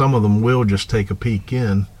before, some of them will just take a peek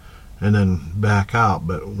in and then back out.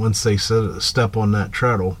 But once they step on that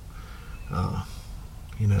treadle,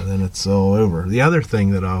 then it's all over. The other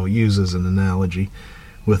thing that I'll use as an analogy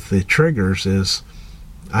with the triggers is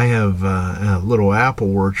I have a little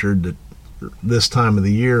apple orchard that this time of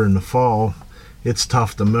the year in the fall, it's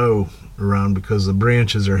tough to mow around because the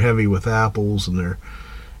branches are heavy with apples, and they're,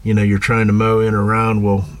 you're trying to mow in or around.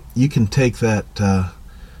 Well, you can take that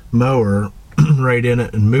mower right in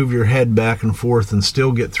it and move your head back and forth and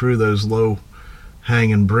still get through those low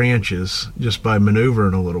hanging branches just by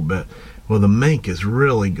maneuvering a little bit. Well, the mink is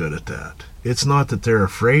really good at that. It's not that they're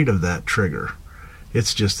afraid of that trigger.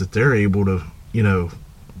 It's just that they're able to,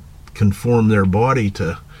 conform their body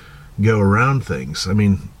to go around things. I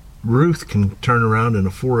mean, Ruth can turn around in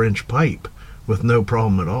a 4-inch pipe with no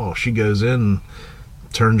problem at all. She goes in,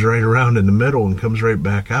 turns right around in the middle, and comes right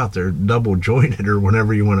back out. They're double jointed, or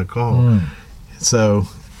whatever you want to call them. So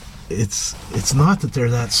it's not that they're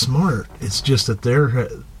that smart. It's just that they're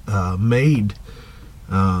made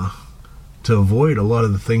to avoid a lot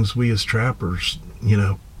of the things we as trappers,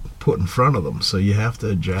 put in front of them. So you have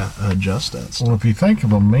to adjust that stuff. Well, if you think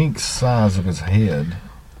of a mink's size of his head,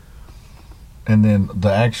 and then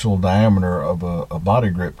the actual diameter of a body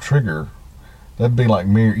grip trigger, that'd be like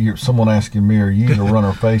someone asking me or you to run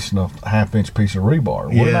our face in a half-inch piece of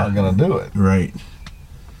rebar. We're not going to do it. Right.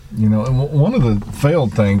 And one of the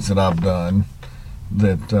failed things that I've done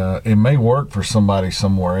that it may work for somebody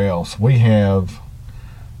somewhere else, we have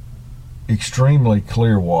extremely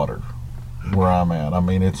clear water where I'm at. I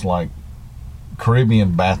mean, it's like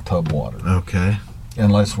Caribbean bathtub water. Okay.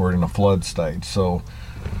 Unless we're in a flood stage. So,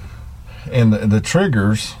 and the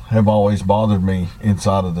triggers have always bothered me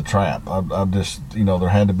inside of the trap. I just, there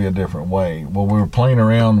had to be a different way. Well, we were playing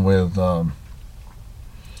around with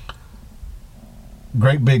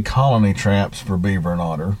great big colony traps for beaver and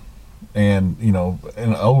otter, and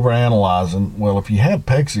overanalyzing. Well, if you had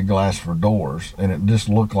plexiglass for doors and it just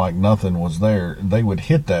looked like nothing was there, they would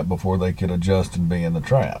hit that before they could adjust and be in the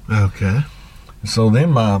trap. Okay. So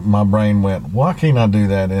then my brain went, why can't I do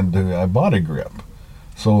that into a body grip?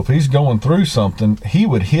 So if he's going through something, he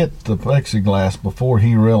would hit the plexiglass before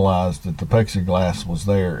he realized that the plexiglass was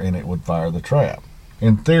there, and it would fire the trap.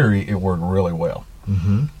 In theory, it worked really well.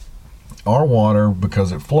 Mm-hmm. Our water,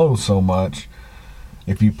 because it flows so much,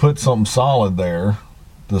 if you put something solid there,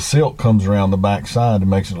 the silk comes around the back side and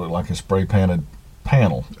makes it look like a spray painted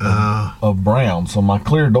panel of brown. So my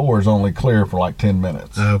clear door is only clear for like 10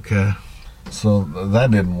 minutes. Okay. So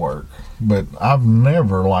that didn't work. But I've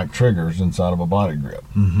never liked triggers inside of a body grip.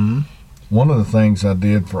 Mm-hmm. One of the things I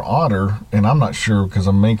did for otter, and I'm not sure because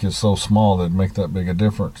a mink is so small that it'd make that big a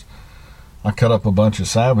difference, I cut up a bunch of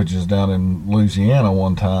savages down in Louisiana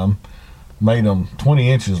one time, made them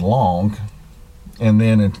 20 inches long, and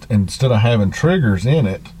then instead of having triggers in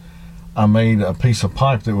it, I made a piece of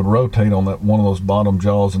pipe that would rotate on that one of those bottom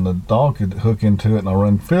jaws, and the dog could hook into it, and I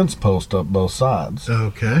run fence posts up both sides.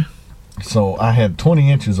 Okay. So I had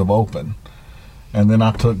 20 inches of open, and then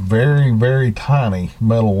I took very, very tiny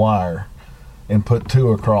metal wire and put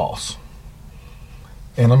 2 across.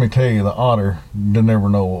 And let me tell you, the otter didn't ever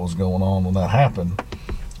know what was going on when that happened.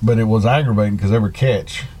 But it was aggravating because every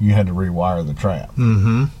catch, you had to rewire the trap.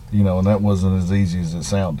 Mm-hmm. And that wasn't as easy as it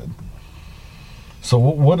sounded. So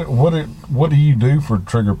what do you do for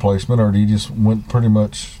trigger placement, or do you just went pretty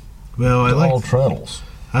much all treadles?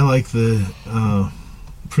 I like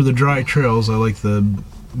for the dry trails, I like the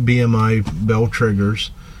BMI bell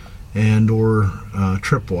triggers or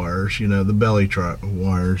trip wires, the belly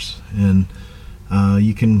wires. And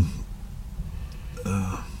you can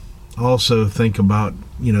also think about,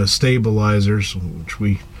 stabilizers, which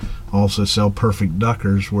we also sell perfect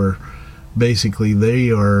duckers, where basically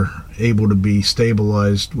they are able to be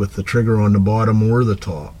stabilized with the trigger on the bottom or the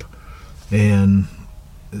top. And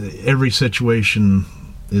every situation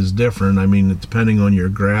is different. I mean, depending on your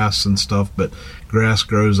grass and stuff, but grass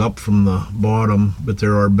grows up from the bottom, but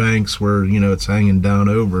there are banks where, it's hanging down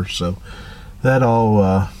over. So that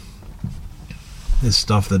all is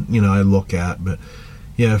stuff that, I look at. But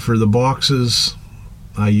yeah, for the boxes,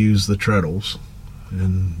 I use the treadles,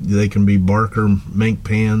 and they can be Barker mink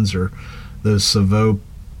pans or those Savo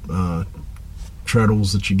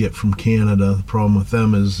treadles that you get from Canada. The problem with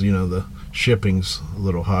them is, the shipping's a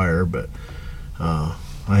little higher, but I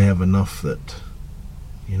have enough that,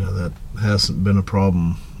 that hasn't been a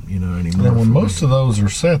problem, anymore. And when most of those are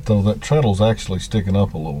set, though, that treadle's actually sticking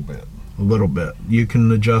up a little bit. A little bit. You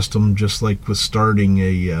can adjust them just like with starting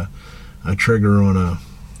a trigger on a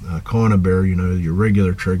conibear, your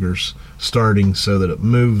regular triggers, starting so that it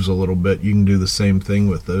moves a little bit. You can do the same thing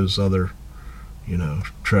with those other,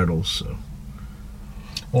 treadles. So.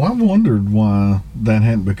 Well, I've wondered why that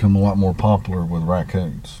hadn't become a lot more popular with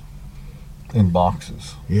raccoons in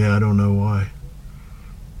boxes. Yeah, I don't know why.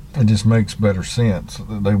 It just makes better sense.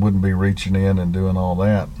 They wouldn't be reaching in and doing all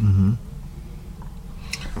that. Mm-hmm.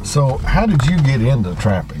 So, how did you get into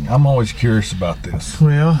trapping? I'm always curious about this.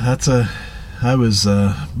 Well, I was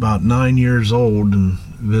about 9 years old and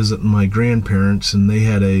visiting my grandparents, and they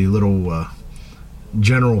had a little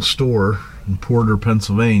general store in Porter,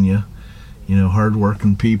 Pennsylvania.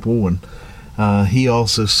 Hardworking people, and he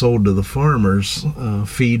also sold to the farmers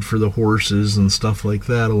feed for the horses and stuff like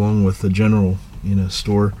that, along with the general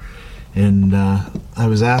store. And I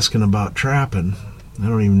was asking about trapping. I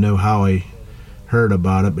don't even know how I heard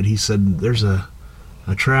about it, but he said there's a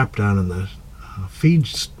a trap down in the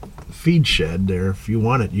feed shed there. If you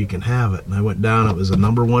want it, you can have it. And I went down. It was a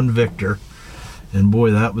number 1 Victor, and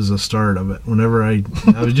boy, that was the start of it. Whenever I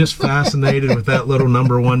was just fascinated with that little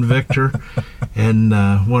number 1 Victor, and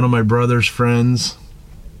one of my brother's friends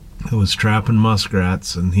who was trapping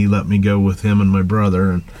muskrats, and he let me go with him and my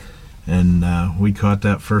brother, and we caught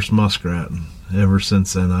that first muskrat, and ever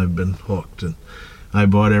since then I've been hooked. And I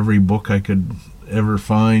bought every book I could ever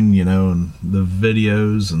find, and the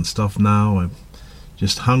videos and stuff. Now I'm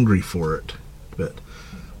just hungry for it. But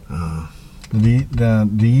do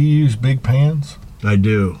you use big pans? I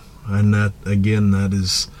do, and that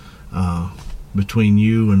is between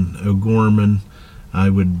you and O'Gorman. I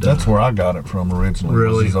would. That's where I got it from originally.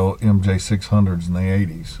 Really? These old MJ600s in the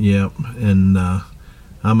 80s. Yep, and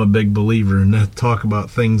I'm a big believer in that. Talk about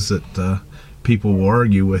things that people will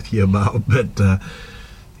argue with you about, but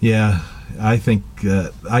yeah, I think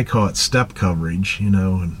I call it step coverage,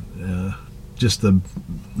 and just the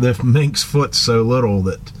mink's foot's so little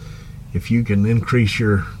that if you can increase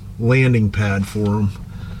your landing pad for them,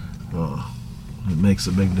 it makes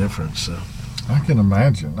a big difference. So I can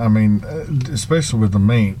imagine. I mean, especially with the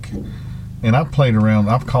mink, and I've played around.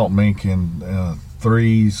 I've caught mink in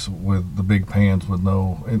 3s with the big pans with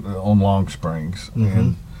on long springs,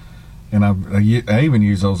 and I even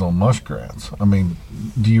use those on muskrats. I mean,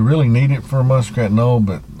 do you really need it for a muskrat? No,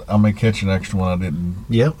 but I may catch an extra one I didn't.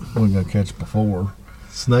 Yep, wasn't gonna catch before.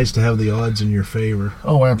 It's nice to have the odds in your favor.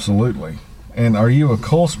 Oh, absolutely. And are you a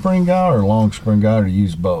coil spring guy or a long spring guy, or do you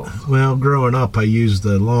use both? Well, growing up, I used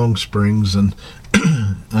the long springs, and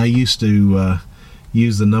I used to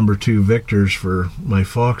use the number 2 Victors for my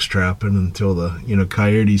fox trapping until the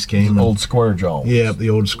coyotes came. Old square jaws. Yeah, the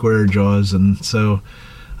old square jaws, and so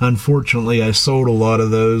unfortunately I sold a lot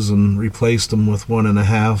of those and replaced them with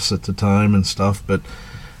 1.5s at the time and stuff. But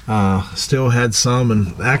still had some,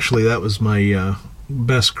 and actually that was my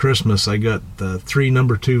best Christmas. I got 3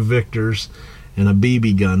 number 2 Victors and a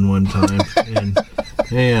BB gun one time, and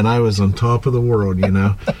man, I was on top of the world,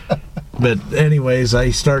 But anyways,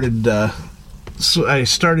 I started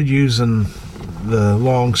using the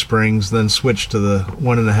long springs, then switched to the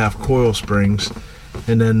 1.5 coil springs,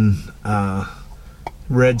 and then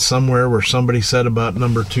read somewhere where somebody said about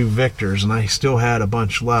number 2 Victors, and I still had a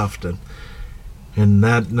bunch left, and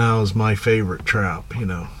that now is my favorite trap,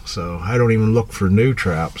 So I don't even look for new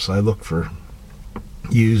traps. I look for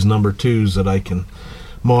used number 2s that I can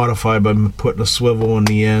modify by putting a swivel in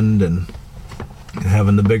the end and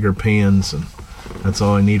having the bigger pans, and that's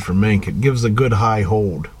all I need for mink. It gives a good high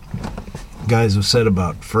hold. Guys have said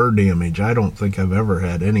about fur damage. I don't think I've ever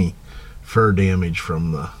had any fur damage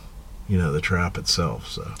from the trap itself.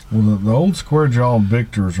 So well, the old square jaw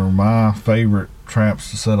Victors are my favorite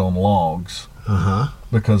traps to set on logs.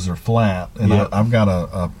 Because they're flat, and yep. I've got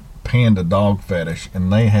a panda dog fetish,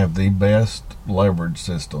 and they have the best leverage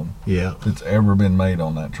system that's ever been made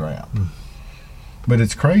on that trap. But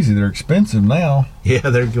it's crazy, they're expensive now.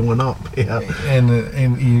 Yeah, they're going up. Yeah,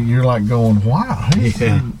 and you're like going, wow.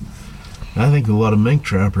 Yeah, I think a lot of mink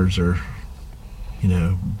trappers are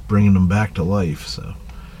bringing them back to life.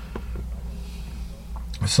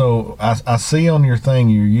 So I see on your thing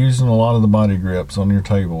you're using a lot of the body grips on your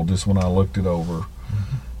table. Just when I looked it over,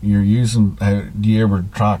 you're using. Do you ever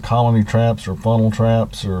try colony traps or funnel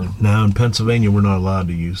traps or? No, in Pennsylvania we're not allowed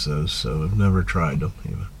to use those, so I've never tried them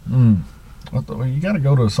even. Well, you got to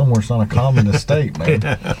go to somewhere it's not a communist state, man.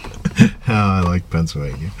 I like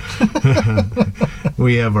Pennsylvania.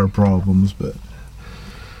 We have our problems, but.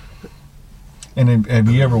 And have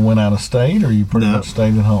you ever went out of state, or you pretty much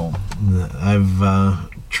stayed at home? I've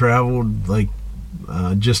traveled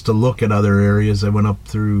just to look at other areas. I went up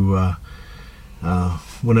through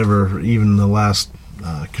whenever, even the last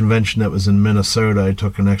convention that was in Minnesota, I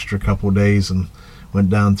took an extra couple days and went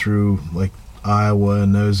down through Iowa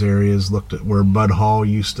and those areas, looked at where Bud Hall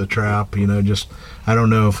used to trap. Just I don't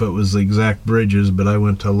know if it was the exact bridges, but I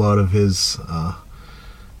went to a lot of his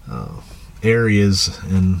areas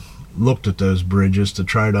and looked at those bridges to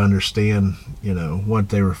try to understand, what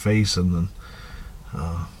they were facing. And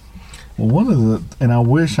well, and I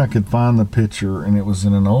wish I could find the picture, and it was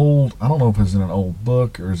in I don't know if it was in an old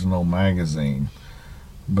book or it's an old magazine,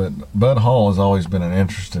 but Bud Hall has always been an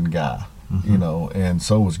interesting guy, and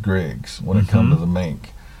so was Griggs when it comes to the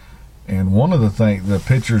mink. And one of the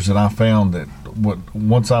pictures that I found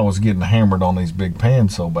once I was getting hammered on these big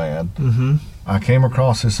pans so bad, I came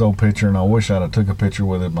across this old picture, and I wish I'd have took a picture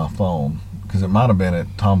with it in my phone, because it might have been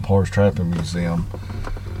at Tom Powell's Trapping Museum.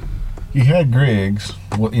 He had Griggs,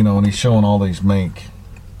 and he's showing all these mink,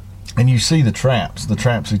 and you see the traps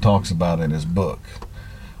he talks about in his book.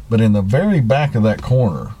 But in the very back of that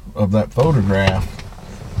corner of that photograph,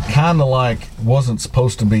 kind of like wasn't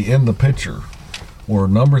supposed to be in the picture, were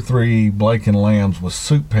number 3 Blake and Lambs with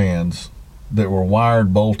soup pans that were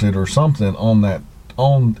wired, bolted, or something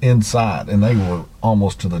on inside, and they were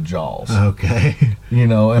almost to the jaws. Okay. You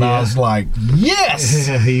know, and I was like, yes!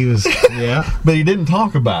 Yeah, he was, yeah. But he didn't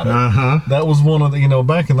talk about it. Uh-huh. That was one of the, you know,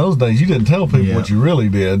 back in those days, you didn't tell people what you really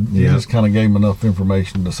did. You just kind of gave them enough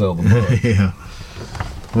information to sell the book. Yeah.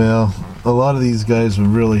 Well, a lot of these guys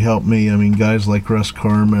have really helped me. I mean, guys like Russ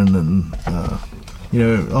Carman and, you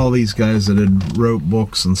know, all these guys that had wrote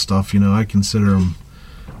books and stuff, you know, I consider them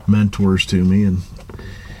mentors to me.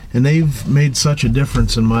 And they've made such a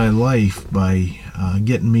difference in my life by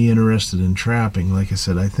getting me interested in trapping. Like I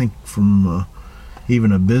said, I think from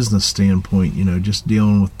even a business standpoint, you know, just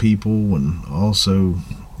dealing with people and also,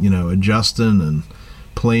 you know, adjusting and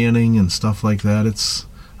planning and stuff like that.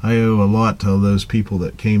 I owe a lot to those people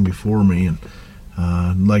that came before me, and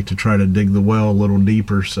I'd like to try to dig the well a little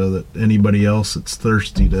deeper so that anybody else that's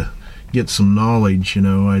thirsty to get some knowledge, you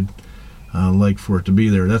know, I'd like for it to be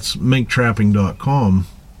there. That's minktrapping.com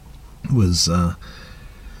was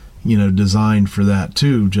you know, designed for that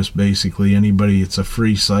too. Just basically anybody, it's a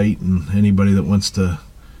free site, and anybody that wants to,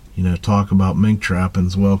 you know, talk about mink trapping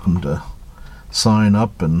is welcome to sign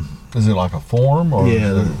up. And is it like a forum or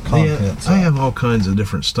yeah, content? I have all kinds of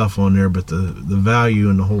different stuff on there, but the value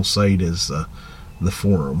in the whole site is the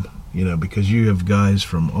forum, you know, because you have guys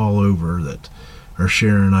from all over that are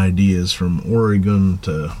sharing ideas, from Oregon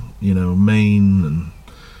to, you know, Maine,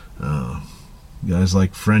 and guys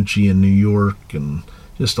like Frenchie in New York, and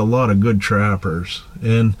just a lot of good trappers,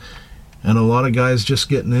 and a lot of guys just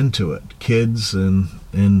getting into it, kids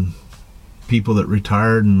and people that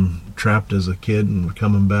retired and trapped as a kid and were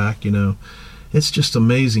coming back. You know, it's just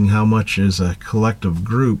amazing how much as a collective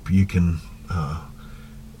group you can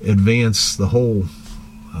advance the whole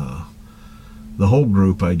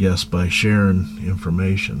group, I guess, by sharing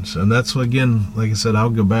information. So, and that's, again, like I said, I'll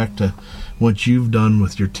go back to what you've done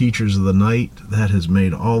with your Teachers of the Night. That has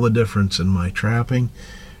made all the difference in my trapping,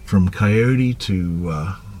 from coyote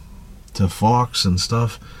to fox and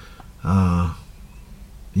stuff.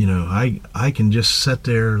 You know, I can just sit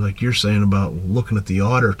there, like you're saying about looking at the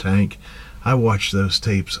otter tank. I watch those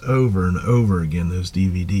tapes over and over again, those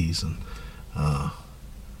DVDs, and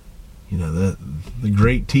you know, that the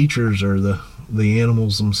great teachers are the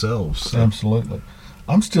animals themselves. So. Absolutely.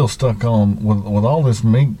 I'm still stuck on with all this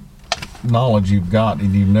mink knowledge you've got,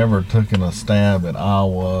 and you've never taken a stab at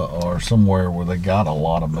Iowa or somewhere where they got a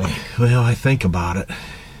lot of mink. Well, I think about it.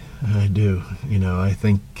 I do. You know, I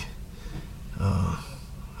think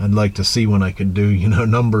I'd like to see when I could do, you know,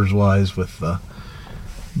 numbers wise with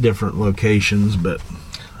different locations, but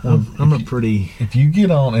I'm a pretty... If you get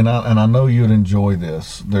on, and I know you'd enjoy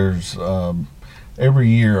this, there's every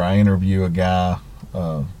year I interview a guy,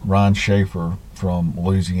 Ron Schaefer from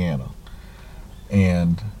Louisiana,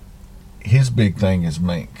 and his big thing is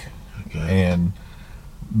mink. Okay. And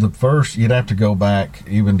the first, you'd have to go back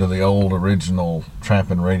even to the old original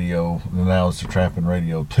Trapping Radio, and now it's the Trapping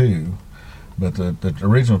Radio 2, but the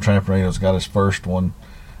original Trapping Radio's got his first one,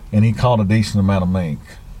 and he caught a decent amount of mink.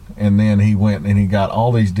 And then he went and he got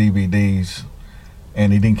all these DVDs,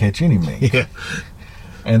 and he didn't catch any mink. Yeah.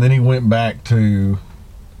 And then he went back to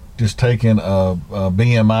just taking a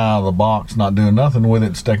BMI out of the box, not doing nothing with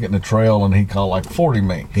it, stuck it in the trail, and he caught like 40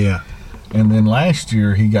 mink. Yeah. And then last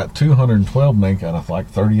year he got 212 mink out of like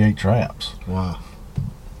 38 traps. Wow.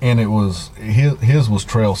 And it was his was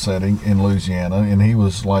trail setting in Louisiana, and he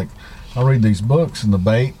was like, I read these books and the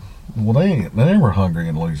bait, well, they were hungry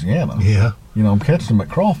in Louisiana. Yeah. You know, I'm catching them at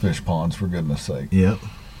crawfish ponds, for goodness sake. Yeah.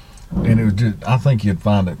 And it was just, I think you'd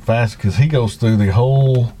find it fast, because he goes through the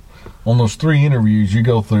whole, on those 3 interviews, you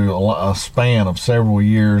go through a span of several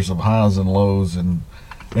years of highs and lows, and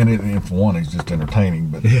for one, he's just entertaining,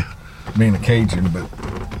 but Yeah. being a Cajun, but...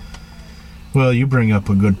 Well, you bring up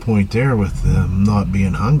a good point there with them not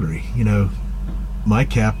being hungry. You know, my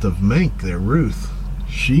captive mink there, Ruth,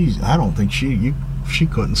 I don't think she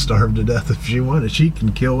couldn't starve to death if she wanted. She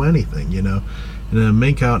can kill anything, you know. And a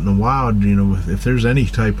mink out in the wild, you know, if there's any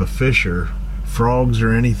type of fish or frogs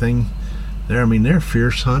or anything there, I mean, they're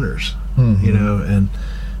fierce hunters, you know. And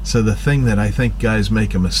so the thing that I think guys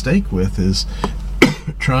make a mistake with is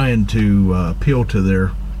trying to appeal to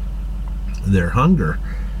their hunger.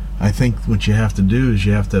 I think what you have to do is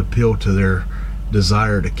you have to appeal to their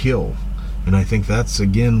desire to kill. And I think that's,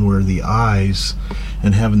 again, where the eyes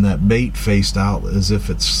and having that bait faced out as if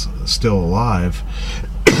it's still alive,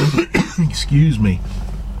 excuse me,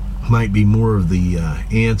 might be more of the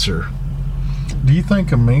answer. Do you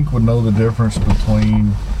think a mink would know the difference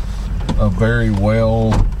between a very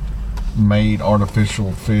well made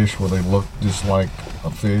artificial fish where they look just like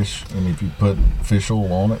a fish, and if you put fish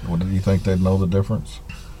oil on it, do you think they'd know the difference?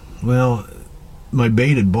 Well, my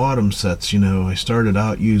baited bottom sets, I started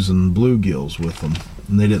out using bluegills with them,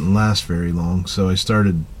 and they didn't last very long, so I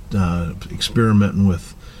started experimenting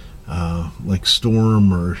with like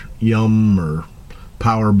storm or yum or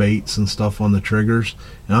power baits and stuff on the triggers.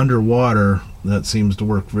 And underwater, that seems to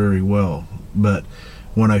work very well. But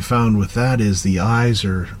what I found with that is the eyes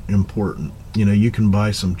are important. You can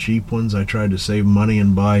buy some cheap ones. I tried to save money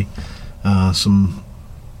and buy some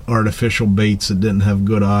artificial baits that didn't have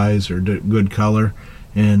good eyes or good color,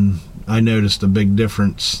 and I noticed a big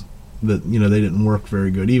difference that they didn't work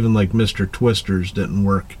very good. Even like Mr. Twisters didn't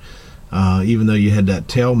work. Even though you had that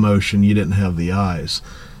tail motion, you didn't have the eyes.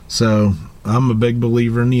 So I'm a big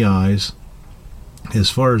believer in the eyes. As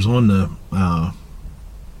far as on the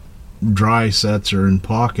dry sets or in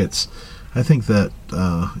pockets, I think that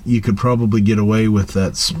you could probably get away with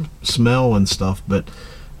that smell and stuff, but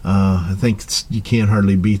I think you can't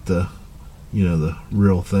hardly beat the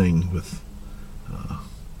real thing with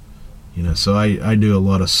so I do a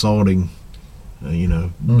lot of salting,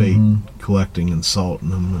 bait collecting and salting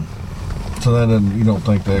them. And so you don't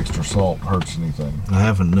think the extra salt hurts anything? I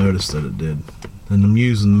haven't noticed that it did, and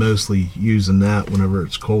I'm mostly using that whenever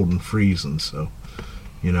it's cold and freezing. So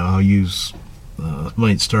I'll use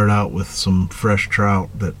might start out with some fresh trout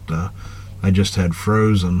that I just had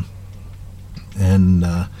frozen, and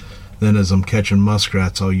then as I'm catching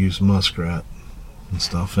muskrats, I'll use muskrat and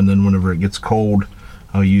stuff, and then whenever it gets cold,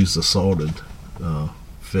 I'll use the salted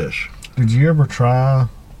fish. Did you ever try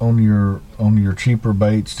on your cheaper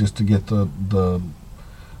baits just to get the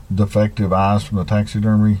defective eyes from the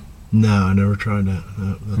taxidermy? No, I never tried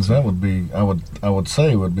that. Because that would be, I would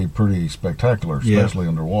say, would be pretty spectacular, especially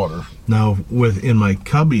underwater. Now, in my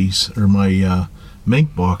cubbies or my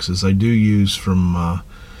mink boxes, I do use from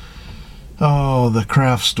the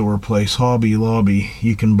craft store place, Hobby Lobby.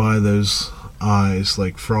 You can buy those eyes,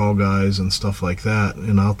 like frog eyes and stuff like that,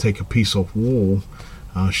 and I'll take a piece of wool,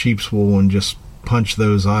 sheep's wool, and just punch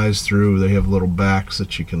those eyes through. They have little backs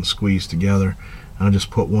that you can squeeze together. I'll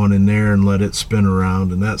just put one in there and let it spin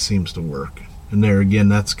around, and that seems to work. And there again,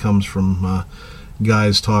 that comes from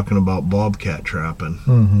guys talking about bobcat trapping,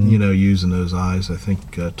 using those eyes. I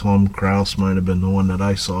think Tom Kraus might have been the one that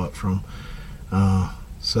I saw it from.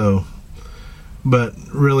 But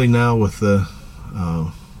really now with the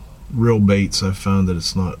real baits, I've found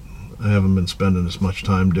that I haven't been spending as much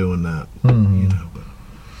time doing that.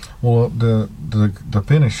 Well, to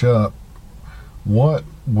finish up,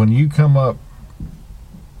 when you come up,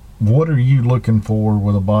 what are you looking for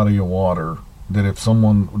with a body of water that if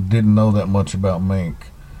someone didn't know that much about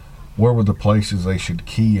mink, where were the places they should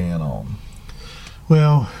key in on?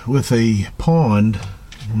 Well, with a pond,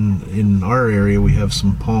 in our area we have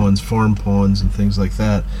some ponds, farm ponds and things like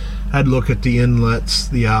that. I'd look at the inlets,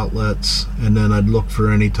 the outlets, and then I'd look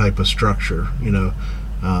for any type of structure,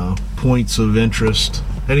 points of interest,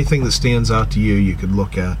 anything that stands out to you could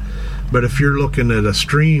look at. But if you're looking at a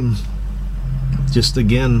stream, just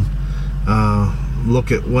again,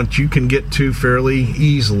 look at what you can get to fairly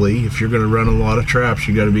easily. If you're going to run a lot of traps,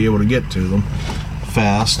 you got to be able to get to them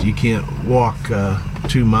fast. You can't walk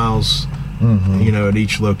 2 miles, at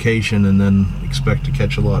each location and then expect to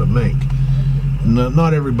catch a lot of mink.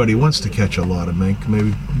 Not everybody wants to catch a lot of mink.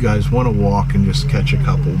 Maybe guys want to walk and just catch a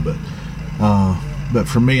couple, but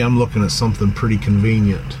for me, I'm looking at something pretty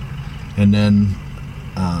convenient, and then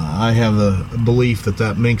I have a belief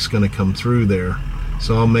that mink's going to come through there,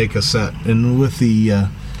 so I'll make a set. And with the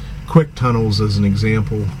quick tunnels as an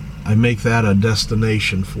example, I make that a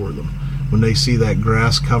destination for them. When they see that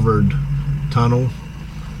grass-covered tunnel,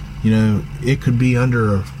 it could be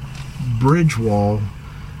under a bridge wall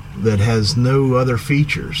that has no other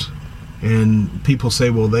features, and people say,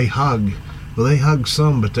 well, they hug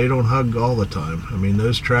some, but they don't hug all the time. I mean,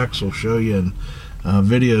 those tracks will show you, and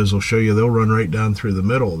videos will show you they'll run right down through the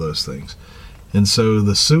middle of those things. And so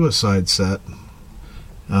the suicide set,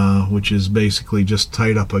 which is basically just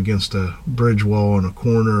tied up against a bridge wall in a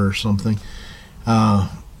corner or something,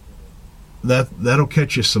 that'll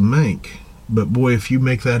catch you some mink. But boy, if you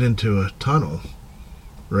make that into a tunnel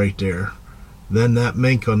right there, then that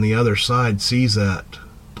mink on the other side sees that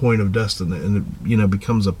point of destination, and it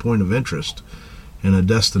becomes a point of interest and a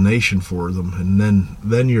destination for them, and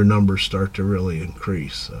then your numbers start to really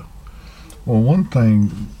increase. So, well, one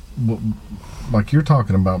thing, like you're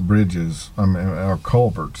talking about bridges, or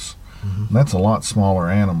culverts, that's a lot smaller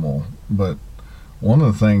animal, but one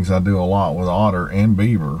of the things I do a lot with otter and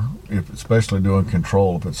beaver if especially doing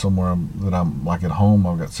control, if it's somewhere that I'm like at home,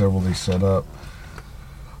 I've got several of these set up.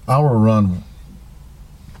 I will run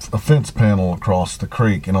a fence panel across the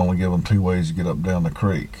creek and only give them 2 ways to get up and down the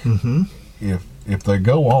creek. Mm-hmm. If they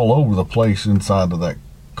go all over the place inside of that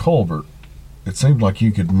culvert, it seemed like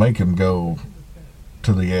you could make them go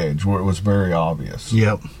to the edge where it was very obvious.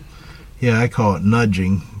 Yep. Yeah, I call it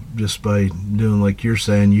nudging. Just by doing like you're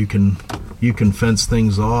saying, you can fence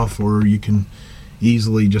things off, or you can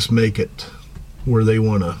easily just make it where they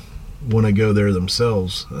want to go there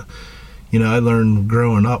themselves. I learned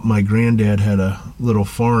growing up, my granddad had a little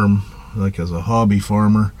farm, like as a hobby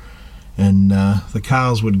farmer, and the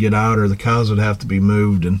cows would get out, or the cows would have to be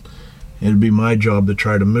moved, and it'd be my job to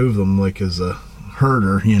try to move them, like as a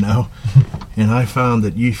herder, And I found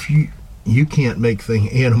that if you can't make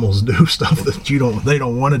animals do stuff that they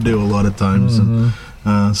don't want to do a lot of times. Mm-hmm.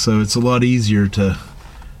 And so it's a lot easier to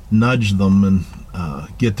nudge them and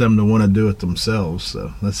get them to want to do it themselves.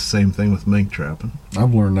 So that's the same thing with mink trapping.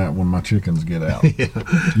 I've learned that when my chickens get out. Yeah.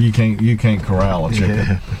 You can't corral a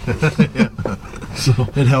chicken. Yeah. So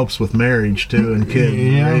it helps with marriage too, and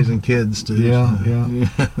raising kids too. Yeah.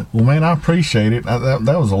 Well, man, I appreciate it. That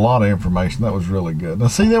was a lot of information. That was really good. Now,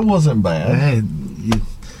 see, that wasn't bad. Hey,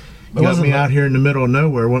 you got me out here in the middle of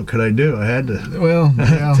nowhere. What could I do? I had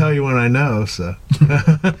to tell you when I know. So,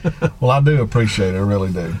 well, I do appreciate it. I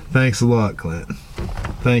really do. Thanks a lot, Clint.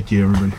 Thank you, everybody.